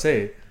you're trying to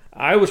say.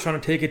 I was trying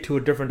to take it to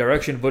a different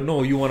direction, but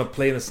no, you want to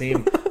play in the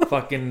same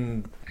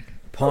fucking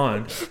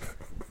pond.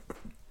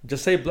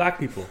 Just say black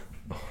people.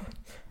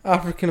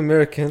 African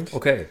Americans.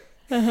 Okay.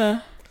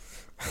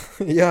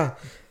 Yeah.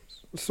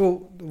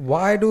 So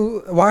why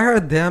are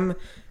them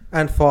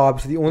and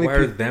fobs the only Why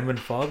are people? them and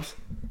fobs?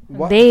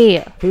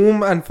 They.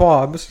 Whom and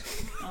fobs?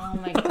 Oh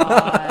my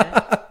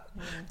god.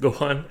 Go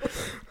on.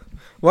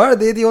 Why are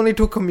they the only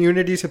two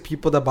communities of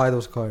people that buy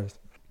those cars?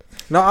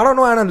 Now I don't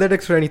know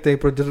analytics or anything,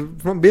 but just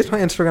based on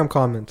Instagram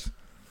comments.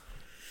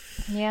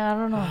 Yeah, I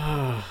don't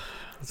know.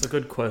 That's a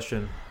good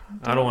question.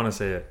 I don't want to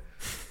say it.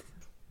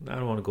 I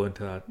don't want to go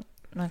into that.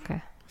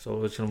 Okay, So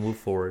we're just gonna move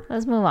forward.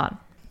 let's move on.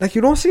 Like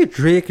you don't see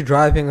Drake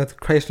driving a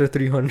Chrysler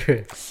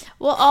 300.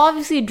 Well,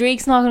 obviously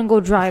Drake's not gonna go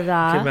drive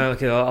that. Okay, man.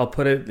 Okay, I'll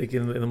put it like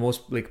in the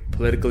most like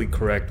politically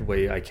correct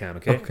way I can.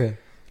 Okay. Okay.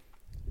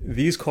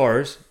 These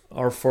cars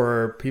are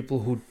for people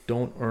who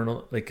don't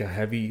earn like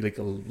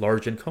a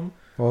large income,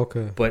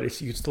 Okay. but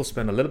you can still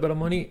spend a little bit of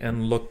money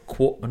and look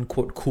quote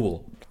unquote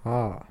cool,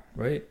 Ah.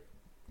 right?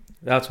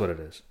 That's what it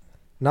is.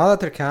 Now that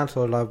they're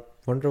cancelled, I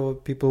wonder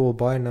what people will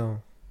buy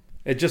now.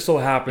 It just so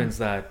happens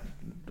that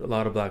a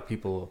lot of black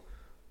people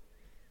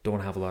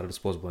don't have a lot of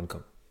disposable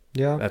income.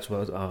 Yeah. That's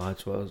what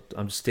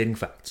I'm just stating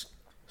facts.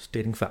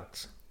 Stating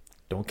facts.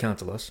 Don't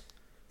cancel us.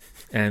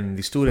 And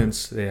the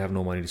students, they have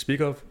no money to speak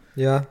of.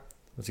 Yeah.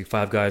 Let's see,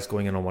 5 guys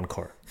going in on one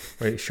car,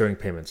 right? Sharing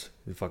payments.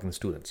 The fucking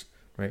students,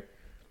 right?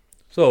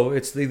 So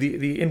it's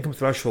the income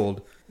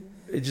threshold.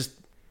 It just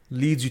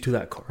leads you to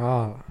that car.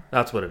 Ah.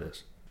 That's what it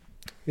is.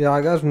 Yeah,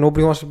 I guess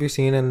nobody wants to be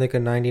seen in like a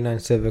 99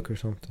 Civic or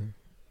something.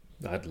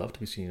 I'd love to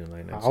be seen in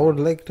 99. I would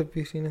like to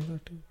be seen in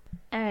that too.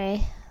 All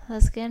right,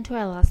 let's get into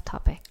our last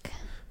topic.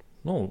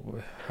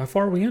 No, how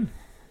far are we in?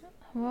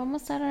 We're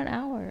almost at an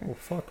hour. Oh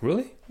fuck,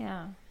 really?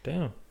 Yeah.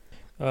 Damn.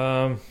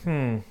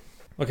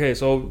 Okay,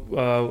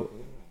 so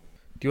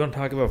do you want to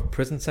talk about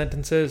prison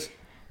sentences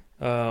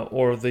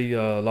or the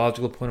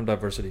logical point of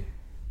diversity?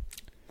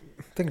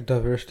 I think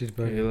diversity is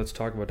better. Okay, let's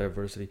talk about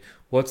diversity.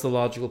 What's the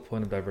logical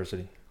point of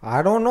diversity?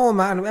 I don't know,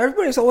 man.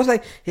 Everybody's always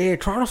like, hey,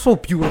 Toronto's so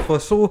beautiful,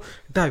 so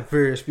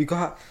diverse. We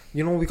got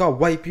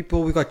white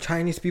people, we got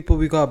Chinese people,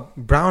 we got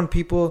brown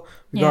people,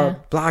 we Yeah.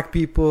 got black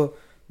people,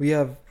 we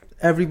have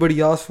everybody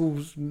else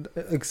who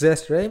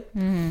exists, right?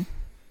 Mm-hmm.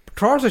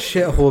 Toronto's a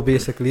shithole,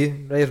 basically.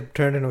 Right? It's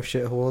turned into a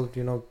shithole.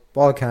 You know,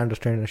 all Canada's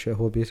turned into a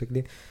shithole,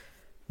 basically.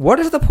 What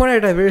is the point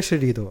of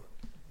diversity, though?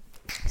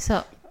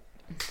 So,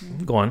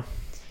 Go on.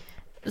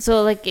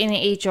 like in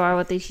HR,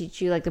 what they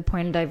teach you, like the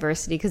point of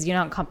diversity, because you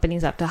know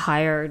companies have to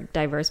hire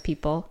diverse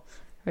people,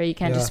 right? You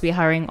can't Yeah. just be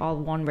hiring all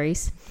one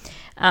race.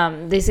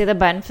 They say the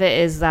benefit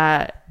is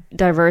that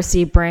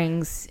diversity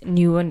brings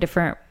new and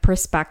different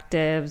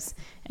perspectives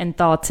and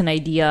thoughts and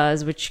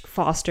ideas, which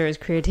fosters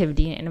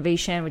creativity and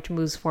innovation, which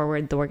moves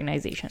forward the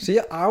organization. See,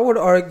 I would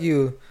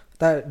argue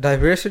that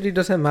diversity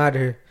doesn't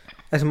matter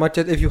as much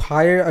as if you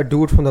hire a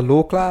dude from the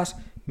low class,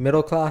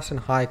 middle class,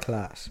 and high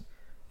class.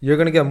 You're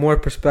going to get more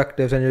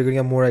perspectives and you're going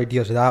to get more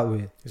ideas that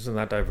way. Isn't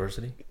that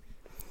diversity?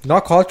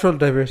 Not cultural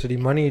diversity,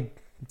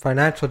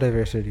 financial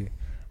diversity.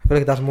 I feel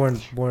like that's more.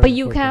 But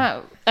you important.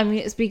 can't, I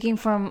mean, speaking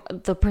from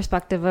the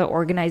perspective of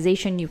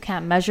organization, you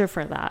can't measure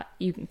for that.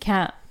 You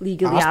can't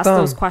legally Ask ask them.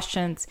 those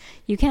questions.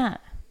 You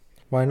can't.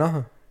 Why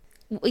not?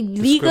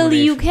 Legally,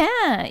 you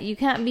can't. You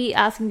can't be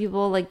asking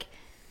people like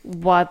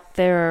what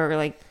their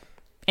like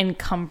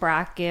income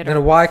bracket or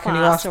Then why can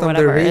you class ask or them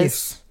their whatever is.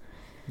 race?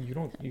 You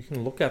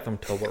can look at them,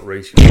 tell what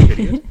race you're,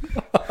 idiot.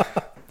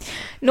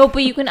 No,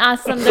 but you can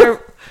ask them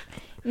their.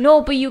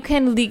 No, but you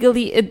can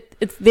legally.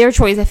 It's their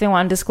choice if they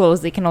want to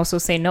disclose. They can also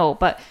say no,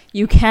 but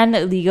you can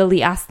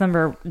legally ask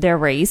them their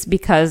race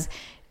because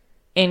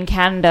in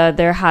Canada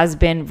there has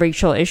been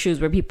racial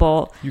issues where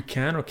people. You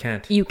can or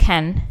can't? You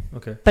can,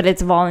 Okay. but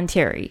it's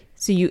voluntary.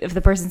 So if the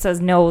person says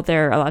no,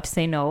 they're allowed to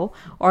say no,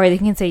 or they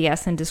can say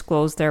yes and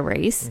disclose their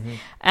race. Mm-hmm.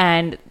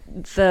 And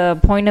the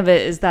point of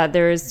it is that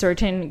there's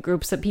certain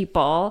groups of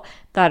people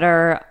that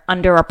are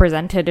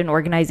underrepresented in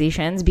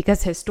organizations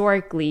because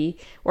historically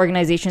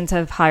organizations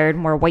have hired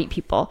more white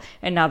people,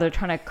 and now they're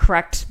trying to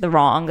correct the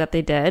wrong that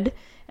they did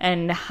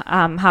and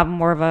have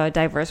more of a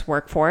diverse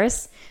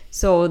workforce.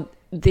 So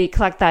they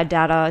collect that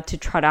data to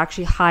try to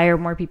actually hire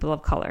more people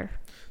of color.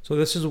 So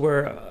this is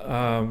where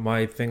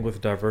my thing with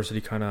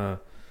diversity kind of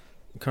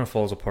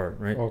falls apart,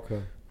 right?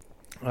 Okay.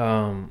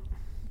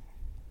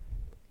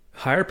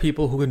 Hire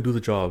people who can do the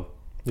job.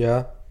 Yeah.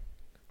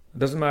 It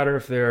doesn't matter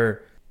if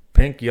they're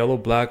pink, yellow,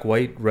 black,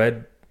 white,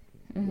 red,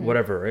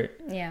 whatever, right?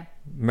 Yeah.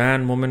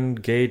 Man, woman,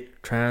 gay,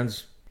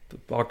 trans,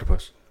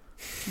 octopus,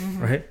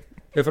 right?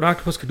 If an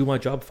octopus could do my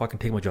job, fucking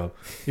take my job.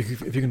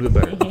 If you can do it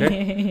better,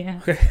 okay? Yeah.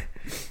 Okay.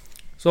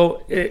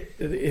 So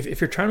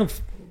if you're trying to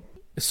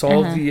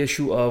solve the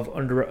issue of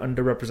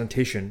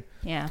underrepresentation,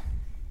 Yeah.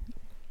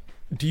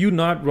 do you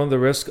not run the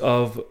risk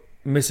of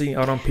missing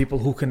out on people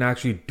who can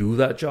actually do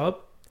that job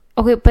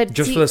Okay, but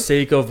just for the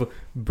sake of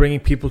bringing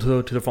people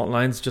to the front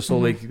lines just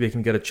so they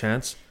can get a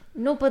chance?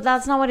 no, but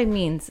that's not what it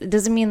means. It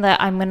doesn't mean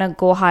that I'm gonna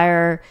go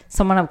hire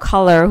someone of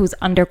color who's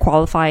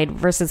underqualified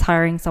versus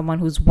hiring someone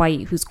who's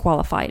white who's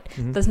qualified.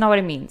 That's not what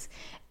it means.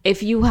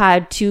 If you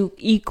had two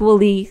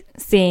equally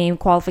same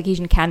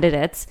qualification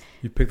candidates,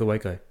 You pick the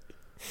white guy.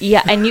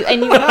 yeah,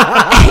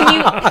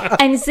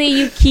 and say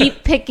you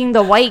keep picking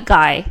the white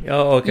guy,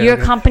 Oh, okay. your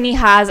okay. company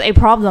has a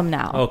problem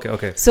now.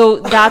 Okay. So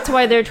that's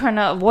why they're trying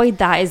to avoid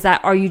that. Is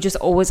that are you just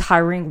always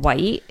hiring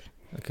white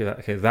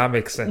Okay, that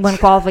makes sense. when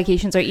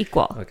qualifications are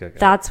equal? Okay.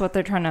 That's what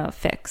they're trying to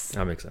fix.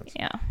 That makes sense.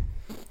 Yeah.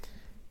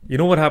 You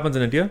know what happens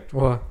in India?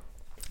 What?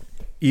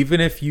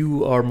 Even if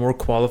you are more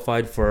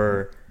qualified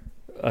for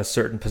a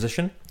certain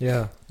position,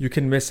 Yeah. you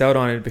can miss out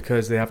on it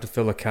because they have to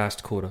fill a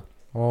caste quota.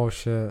 Oh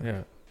shit.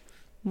 Yeah.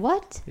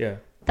 What? Yeah.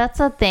 That's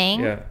a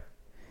thing. Yeah.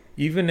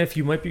 Even if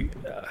you might be,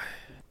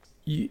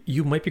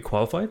 you might be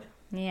qualified,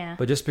 Yeah.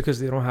 but just because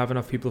they don't have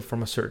enough people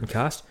from a certain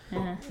caste,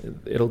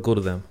 it'll go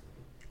to them.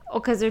 Oh,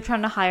 because they're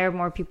trying to hire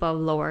more people of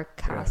lower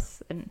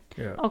castes. And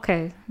Yeah.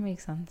 okay,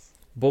 makes sense.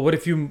 But what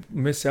if you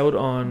miss out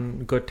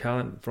on good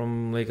talent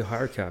from like a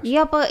higher caste?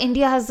 Yeah, but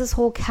India has this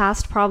whole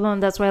caste problem.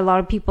 That's why a lot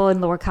of people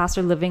in lower caste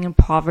are living in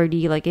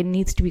poverty. Like, it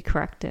needs to be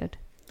corrected.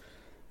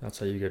 That's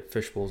how you get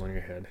fish bowls on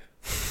your head.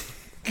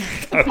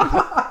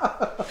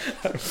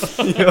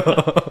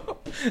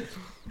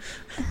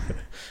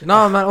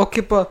 No man,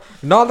 okay, but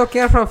not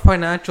looking at it from a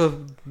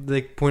financial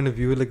like point of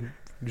view, like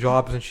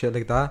jobs and shit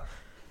like that.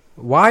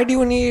 Why do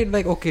you need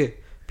like okay?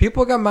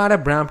 People get mad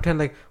at Brampton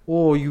like,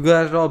 oh, you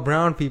guys are all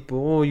brown people.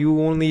 Oh, you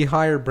only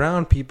hire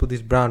brown people,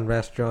 these brown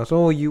restaurants.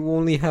 Oh, you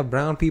only have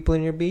brown people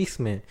in your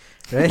basement,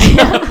 right?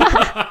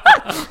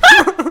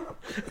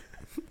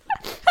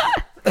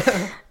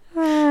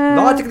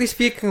 Logically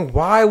speaking,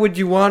 why would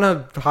you want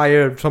to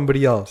hire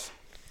somebody else?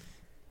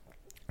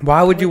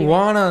 Why would you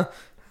want to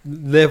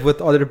live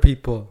with other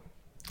people?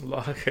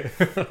 Okay.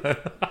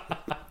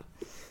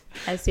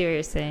 I see what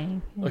you're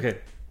saying. Okay.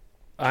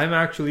 I'm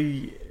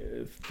actually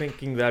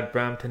thinking that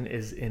Brampton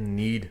is in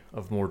need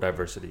of more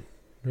diversity.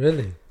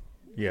 Really?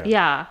 Yeah.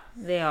 Yeah,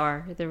 they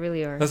are. They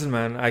really are. Listen,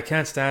 man, I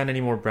can't stand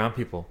any more brown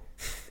people.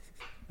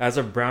 As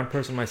a brown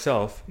person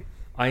myself,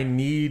 I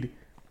need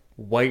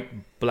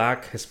white,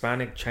 black,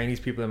 Hispanic, Chinese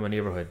people in my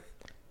neighborhood.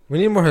 We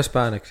need more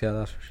Hispanics, yeah,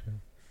 that's for sure.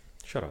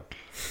 Shut up.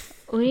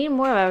 We need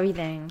more of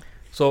everything.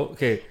 So,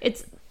 okay.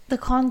 It's the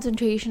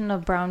concentration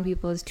of brown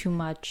people is too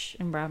much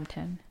in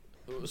Brampton.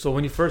 So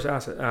when you first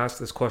asked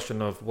this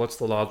question of what's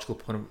the logical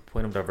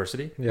point of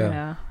diversity,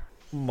 Yeah.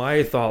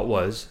 my thought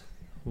was,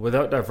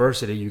 without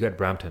diversity, you get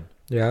Brampton.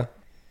 Yeah.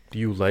 Do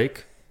you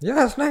like?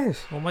 Yeah, it's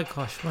nice. Oh my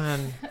gosh,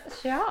 man.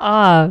 Shut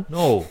up.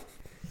 No.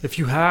 If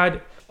you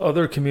had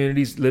other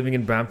communities living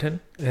in Brampton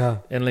Yeah.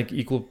 in like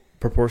equal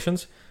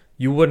proportions,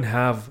 you wouldn't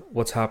have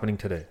what's happening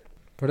today.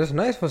 But it's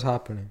nice what's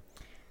happening.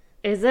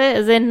 Is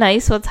it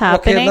nice what's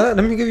happening? Okay,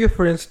 let me give you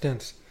for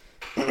instance.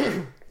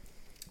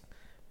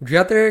 Would you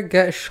rather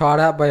get shot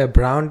at by a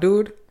brown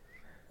dude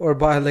or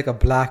by like a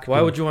black dude?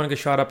 Why would you want to get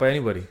shot up by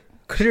anybody?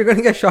 Because you're going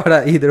to get shot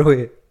at either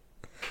way.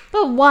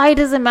 But why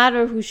does it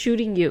matter who's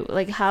shooting you?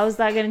 Like, how is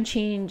that going to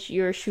change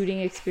your shooting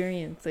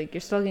experience? Like,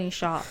 you're still getting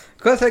shot.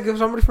 Because like if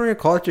somebody from your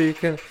culture, you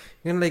can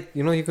like,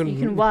 you You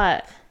can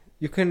what?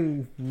 You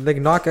can like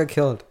not get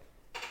killed.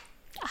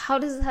 How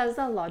is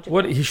that logical?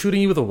 What? He's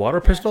shooting you with a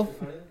water pistol?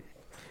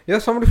 Yeah,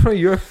 somebody from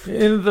your...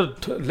 In the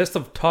list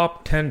of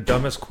top 10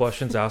 dumbest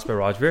questions asked by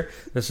Rajveer,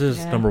 this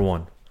is number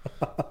 1.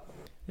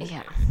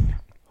 Yeah.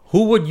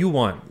 Who would you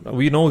want?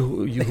 We know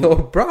who you... Yo,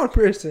 brown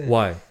person.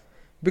 Why?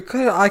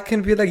 Because I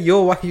can be like,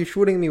 yo, why are you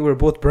shooting me? We're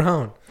both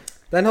brown.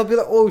 Then he'll be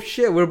like, oh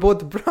shit, we're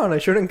both brown. I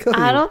shouldn't kill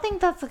you. I don't think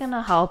that's going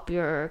to help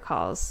your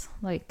cause.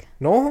 Like,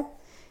 No?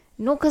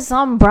 no, because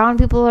some brown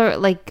people are,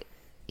 like,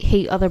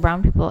 hate other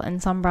brown people.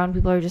 And some brown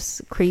people are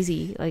just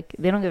crazy. Like,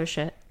 they don't give a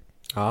shit.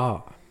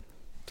 Ah.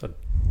 It's a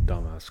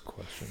dumbass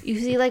question. You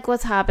see, like,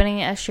 what's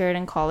happening at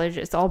Sheridan College?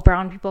 It's all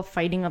brown people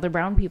fighting other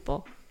brown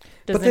people.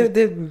 But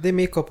they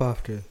make up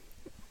after.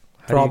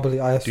 Probably,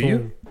 I do you?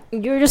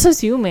 assume. You're just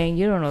assuming.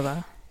 You don't know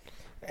that.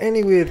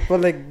 Anyways,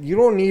 but like, you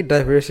don't need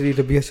diversity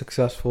to be a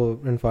successful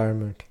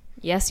environment.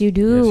 Yes, you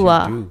do.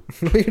 Yes, you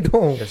do. No, you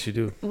don't. Yes, you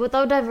do.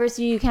 Without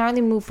diversity, you can't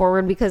really move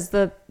forward because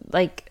the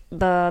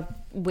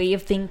way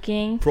of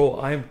thinking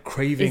Bro, I'm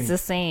craving is the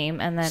same.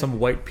 And then some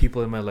white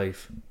people in my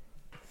life.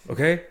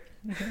 Okay?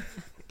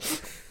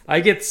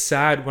 I get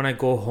sad when I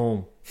go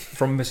home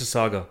from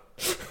Mississauga.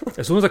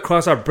 As soon as I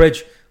cross our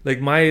bridge, like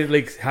my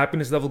like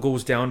happiness level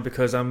goes down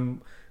because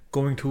I'm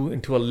going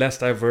into a less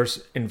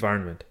diverse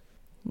environment.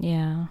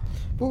 yeah,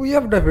 But we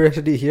have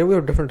diversity here. We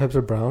have different types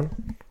of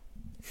brown.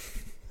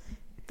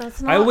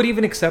 that's not. I would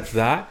even accept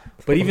that,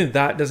 but But even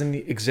that doesn't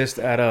exist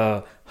at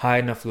a high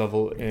enough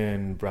level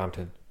in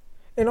Brampton.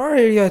 In our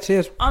area, I'd say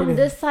it's pretty... On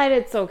this side,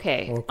 it's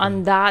okay. Okay.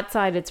 On that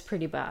side, it's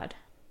pretty bad.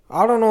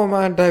 I don't know,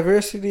 man.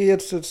 Diversity,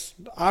 it's.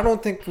 I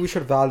don't think we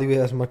should value it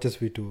as much as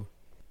we do.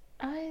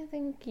 I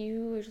think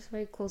you are just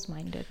very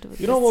close-minded.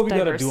 You know what we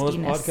gotta do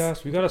on this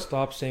podcast? We gotta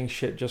stop saying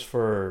shit just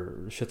for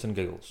shits and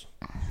giggles.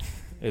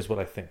 Is what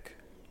I think.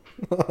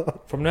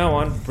 From now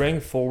on, bring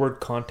forward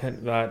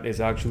content that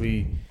is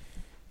actually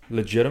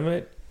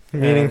legitimate,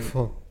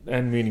 Meaningful.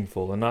 and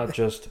meaningful, and not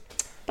just.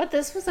 But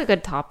this was a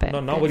good topic. No,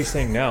 not what he's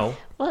saying now.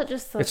 Well,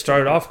 just It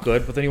started off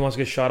good, but then he wants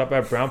to get shot up by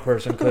a brown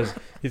person because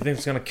he thinks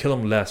it's gonna kill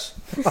him less.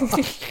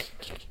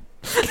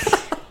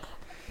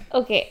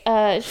 Okay,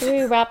 should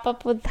we wrap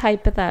up with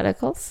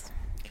hypotheticals?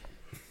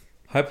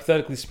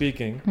 Hypothetically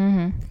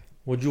speaking,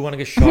 would you want to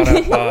get shot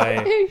at by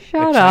a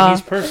Shut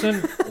Chinese up.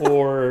 person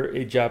or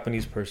a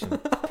Japanese person?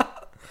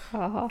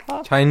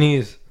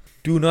 Chinese.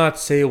 Do not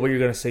say what you're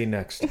gonna say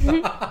next,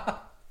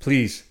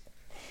 please.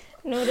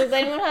 No, does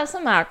anyone have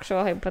some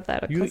actual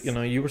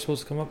hypotheticals? You were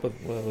supposed to come up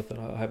with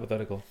a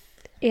hypothetical.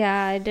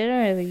 Yeah, I didn't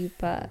really,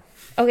 but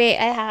okay,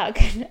 I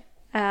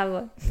have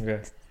one.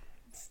 Okay.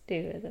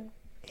 Stupid.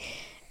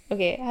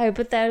 Okay,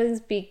 hypothetically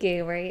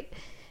speaking, right?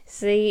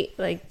 Say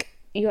like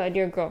you had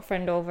your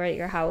girlfriend over at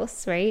your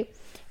house, right?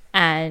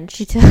 And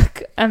she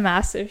took a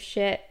massive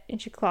shit and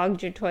she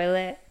clogged your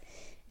toilet,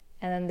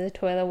 and then the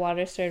toilet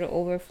water started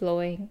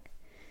overflowing,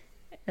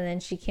 and then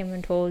she came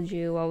and told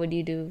you. What would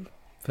you do?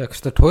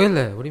 Fix the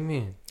toilet. What do you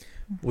mean?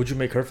 Would you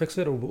make her fix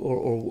it, or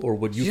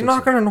would you? She's fix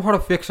not it? gonna know how to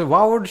fix it.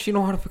 Why would she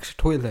know how to fix a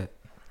toilet?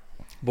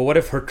 But what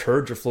if her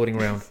turds are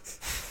floating around?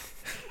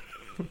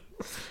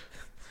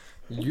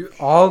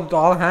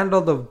 I'll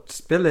handle the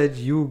spillage.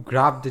 You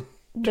grab the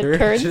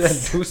turds turds?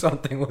 and do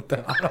something with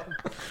them.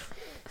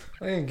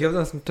 I can give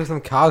them to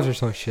some cows or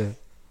some shit.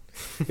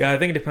 Yeah, I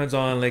think it depends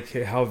on like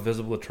how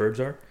visible the turds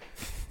are.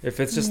 If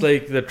it's just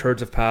like the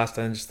turds have passed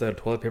and just the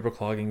toilet paper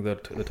clogging the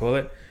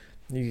toilet,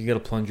 you can get a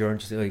plunger and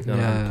just like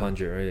unplunge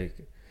it, right?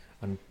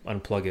 Like,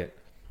 unplug it.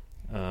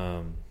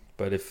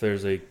 But if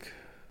there's like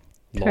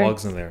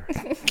logs in there,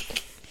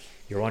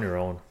 you're on your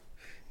own.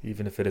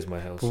 Even if it is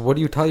my house. But what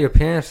do you tell your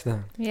parents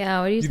then?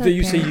 Yeah, what do you tell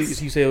you parents?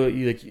 say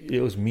like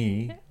it was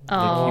me. Like,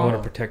 Oh. you want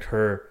to protect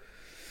her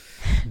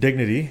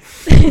dignity,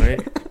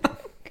 right?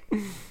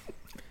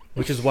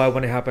 Which is why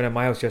when it happened at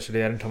my house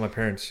yesterday, I didn't tell my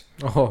parents.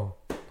 Oh.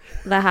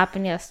 That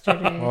happened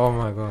yesterday. Oh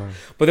my god.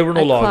 But there were no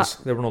I clo- logs.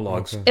 There were no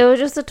logs. Okay. It was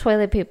just the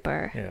toilet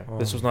paper. Yeah, Oh.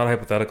 this was not a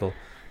hypothetical.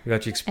 We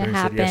actually It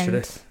experienced it yesterday.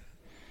 happened.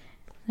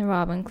 And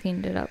Robin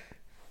cleaned it up.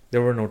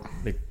 There were no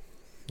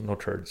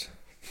turds.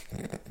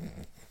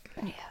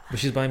 Yeah. But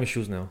she's buying me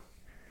shoes now.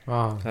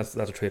 Wow. That's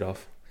a trade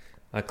off.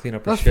 I clean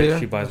up her That's shit. fair.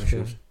 She buys me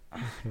That's shoes.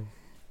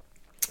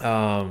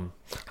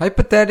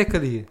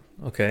 Hypothetically,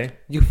 Okay.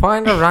 you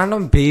find a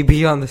random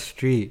baby on the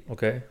street.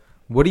 Okay.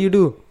 What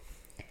do?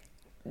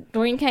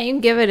 Can't you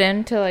give it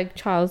in to like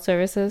child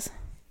services?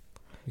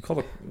 You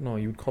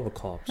would call the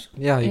cops.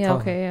 Yeah, you Yeah, call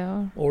okay,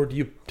 yeah. Or do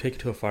you take it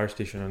to a fire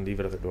station and leave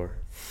it at the door?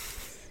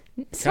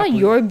 It's Can't not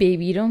believe- your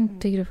baby. You don't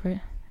take it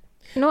for.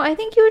 No, I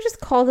think you would just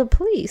call the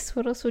police.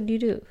 What else would you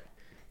do?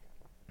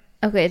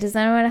 Okay, does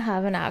anyone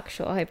have an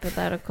actual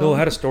hypothetical? No, I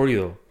had a story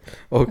though.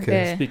 Okay.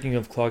 Okay. Speaking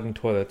of clogging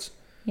toilets,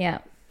 Yeah.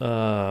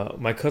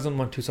 my cousin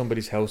went to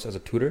somebody's house as a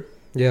tutor.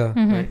 Yeah.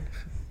 Mhm. Right.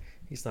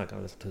 He's not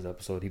gonna listen to this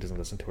episode. He doesn't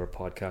listen to our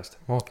podcast.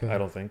 Okay. I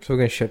don't think. So we're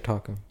gonna shit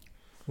talk him.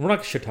 We're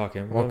not shit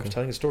talking. We're Okay. just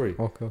telling a story.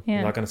 Okay. I'm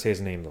Yeah. not gonna say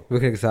his name though. We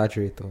can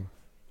exaggerate though.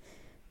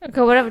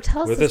 Okay, whatever.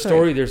 Tell us With the this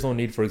story, there's no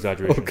need for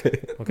exaggeration. Okay.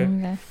 Okay.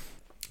 Okay.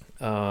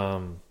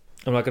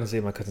 I'm not gonna say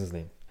my cousin's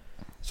name.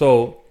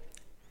 So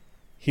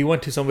he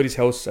went to somebody's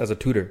house as a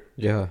tutor,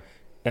 Yeah.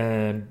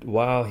 and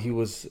while he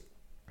was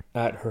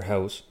at her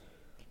house,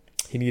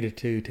 he needed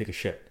to take a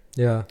shit.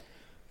 Yeah.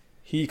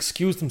 He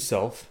excused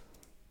himself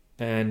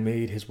and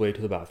made his way to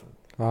the bathroom.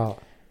 Wow.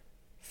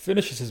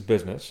 Finishes his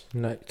business.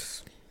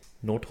 Nice.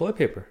 No toilet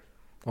paper.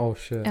 Oh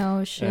shit. Oh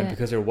And shit.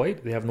 because they're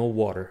white, they have no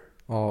water.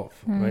 Oh.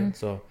 Right?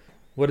 So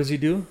what does he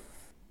do?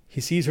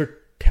 He sees her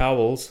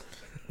towels.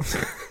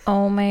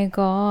 Oh my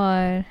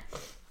god.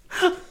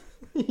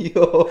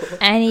 Yo.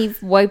 And he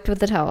wiped with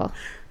the towel.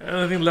 And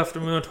I think left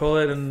him in the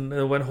toilet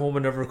and went home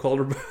and never called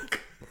her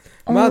back.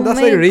 Man, Oh that's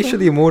my like God.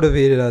 racially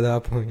motivated at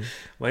that point.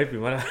 Might be.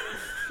 Might not.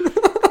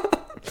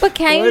 But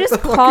can't you Wipe just the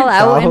call fucking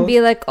out and towels. be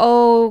like,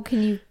 "Oh,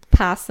 can you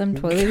pass some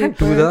toilet Can't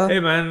paper?" do that.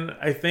 Hey man,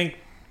 I think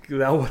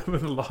that would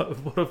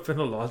have been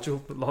a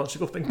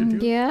logical thing to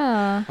do.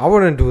 Yeah. I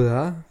wouldn't do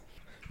that.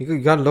 You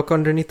gotta look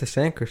underneath the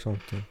sink or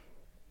something.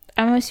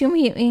 I'm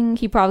assuming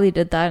he probably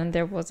did that and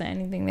there wasn't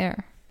anything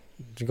there.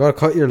 You gotta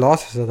cut your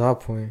losses at that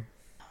point.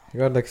 You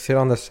gotta like sit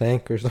on the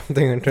sink or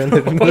something and turn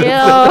it into Yo.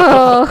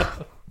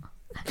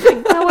 I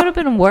think that would have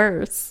been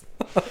worse.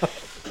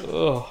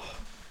 Ugh.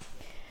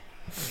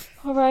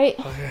 All right.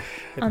 Okay,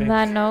 On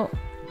that note.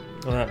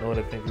 I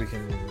think we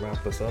can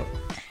wrap this up.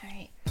 All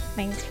right.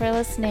 Thanks for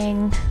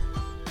listening.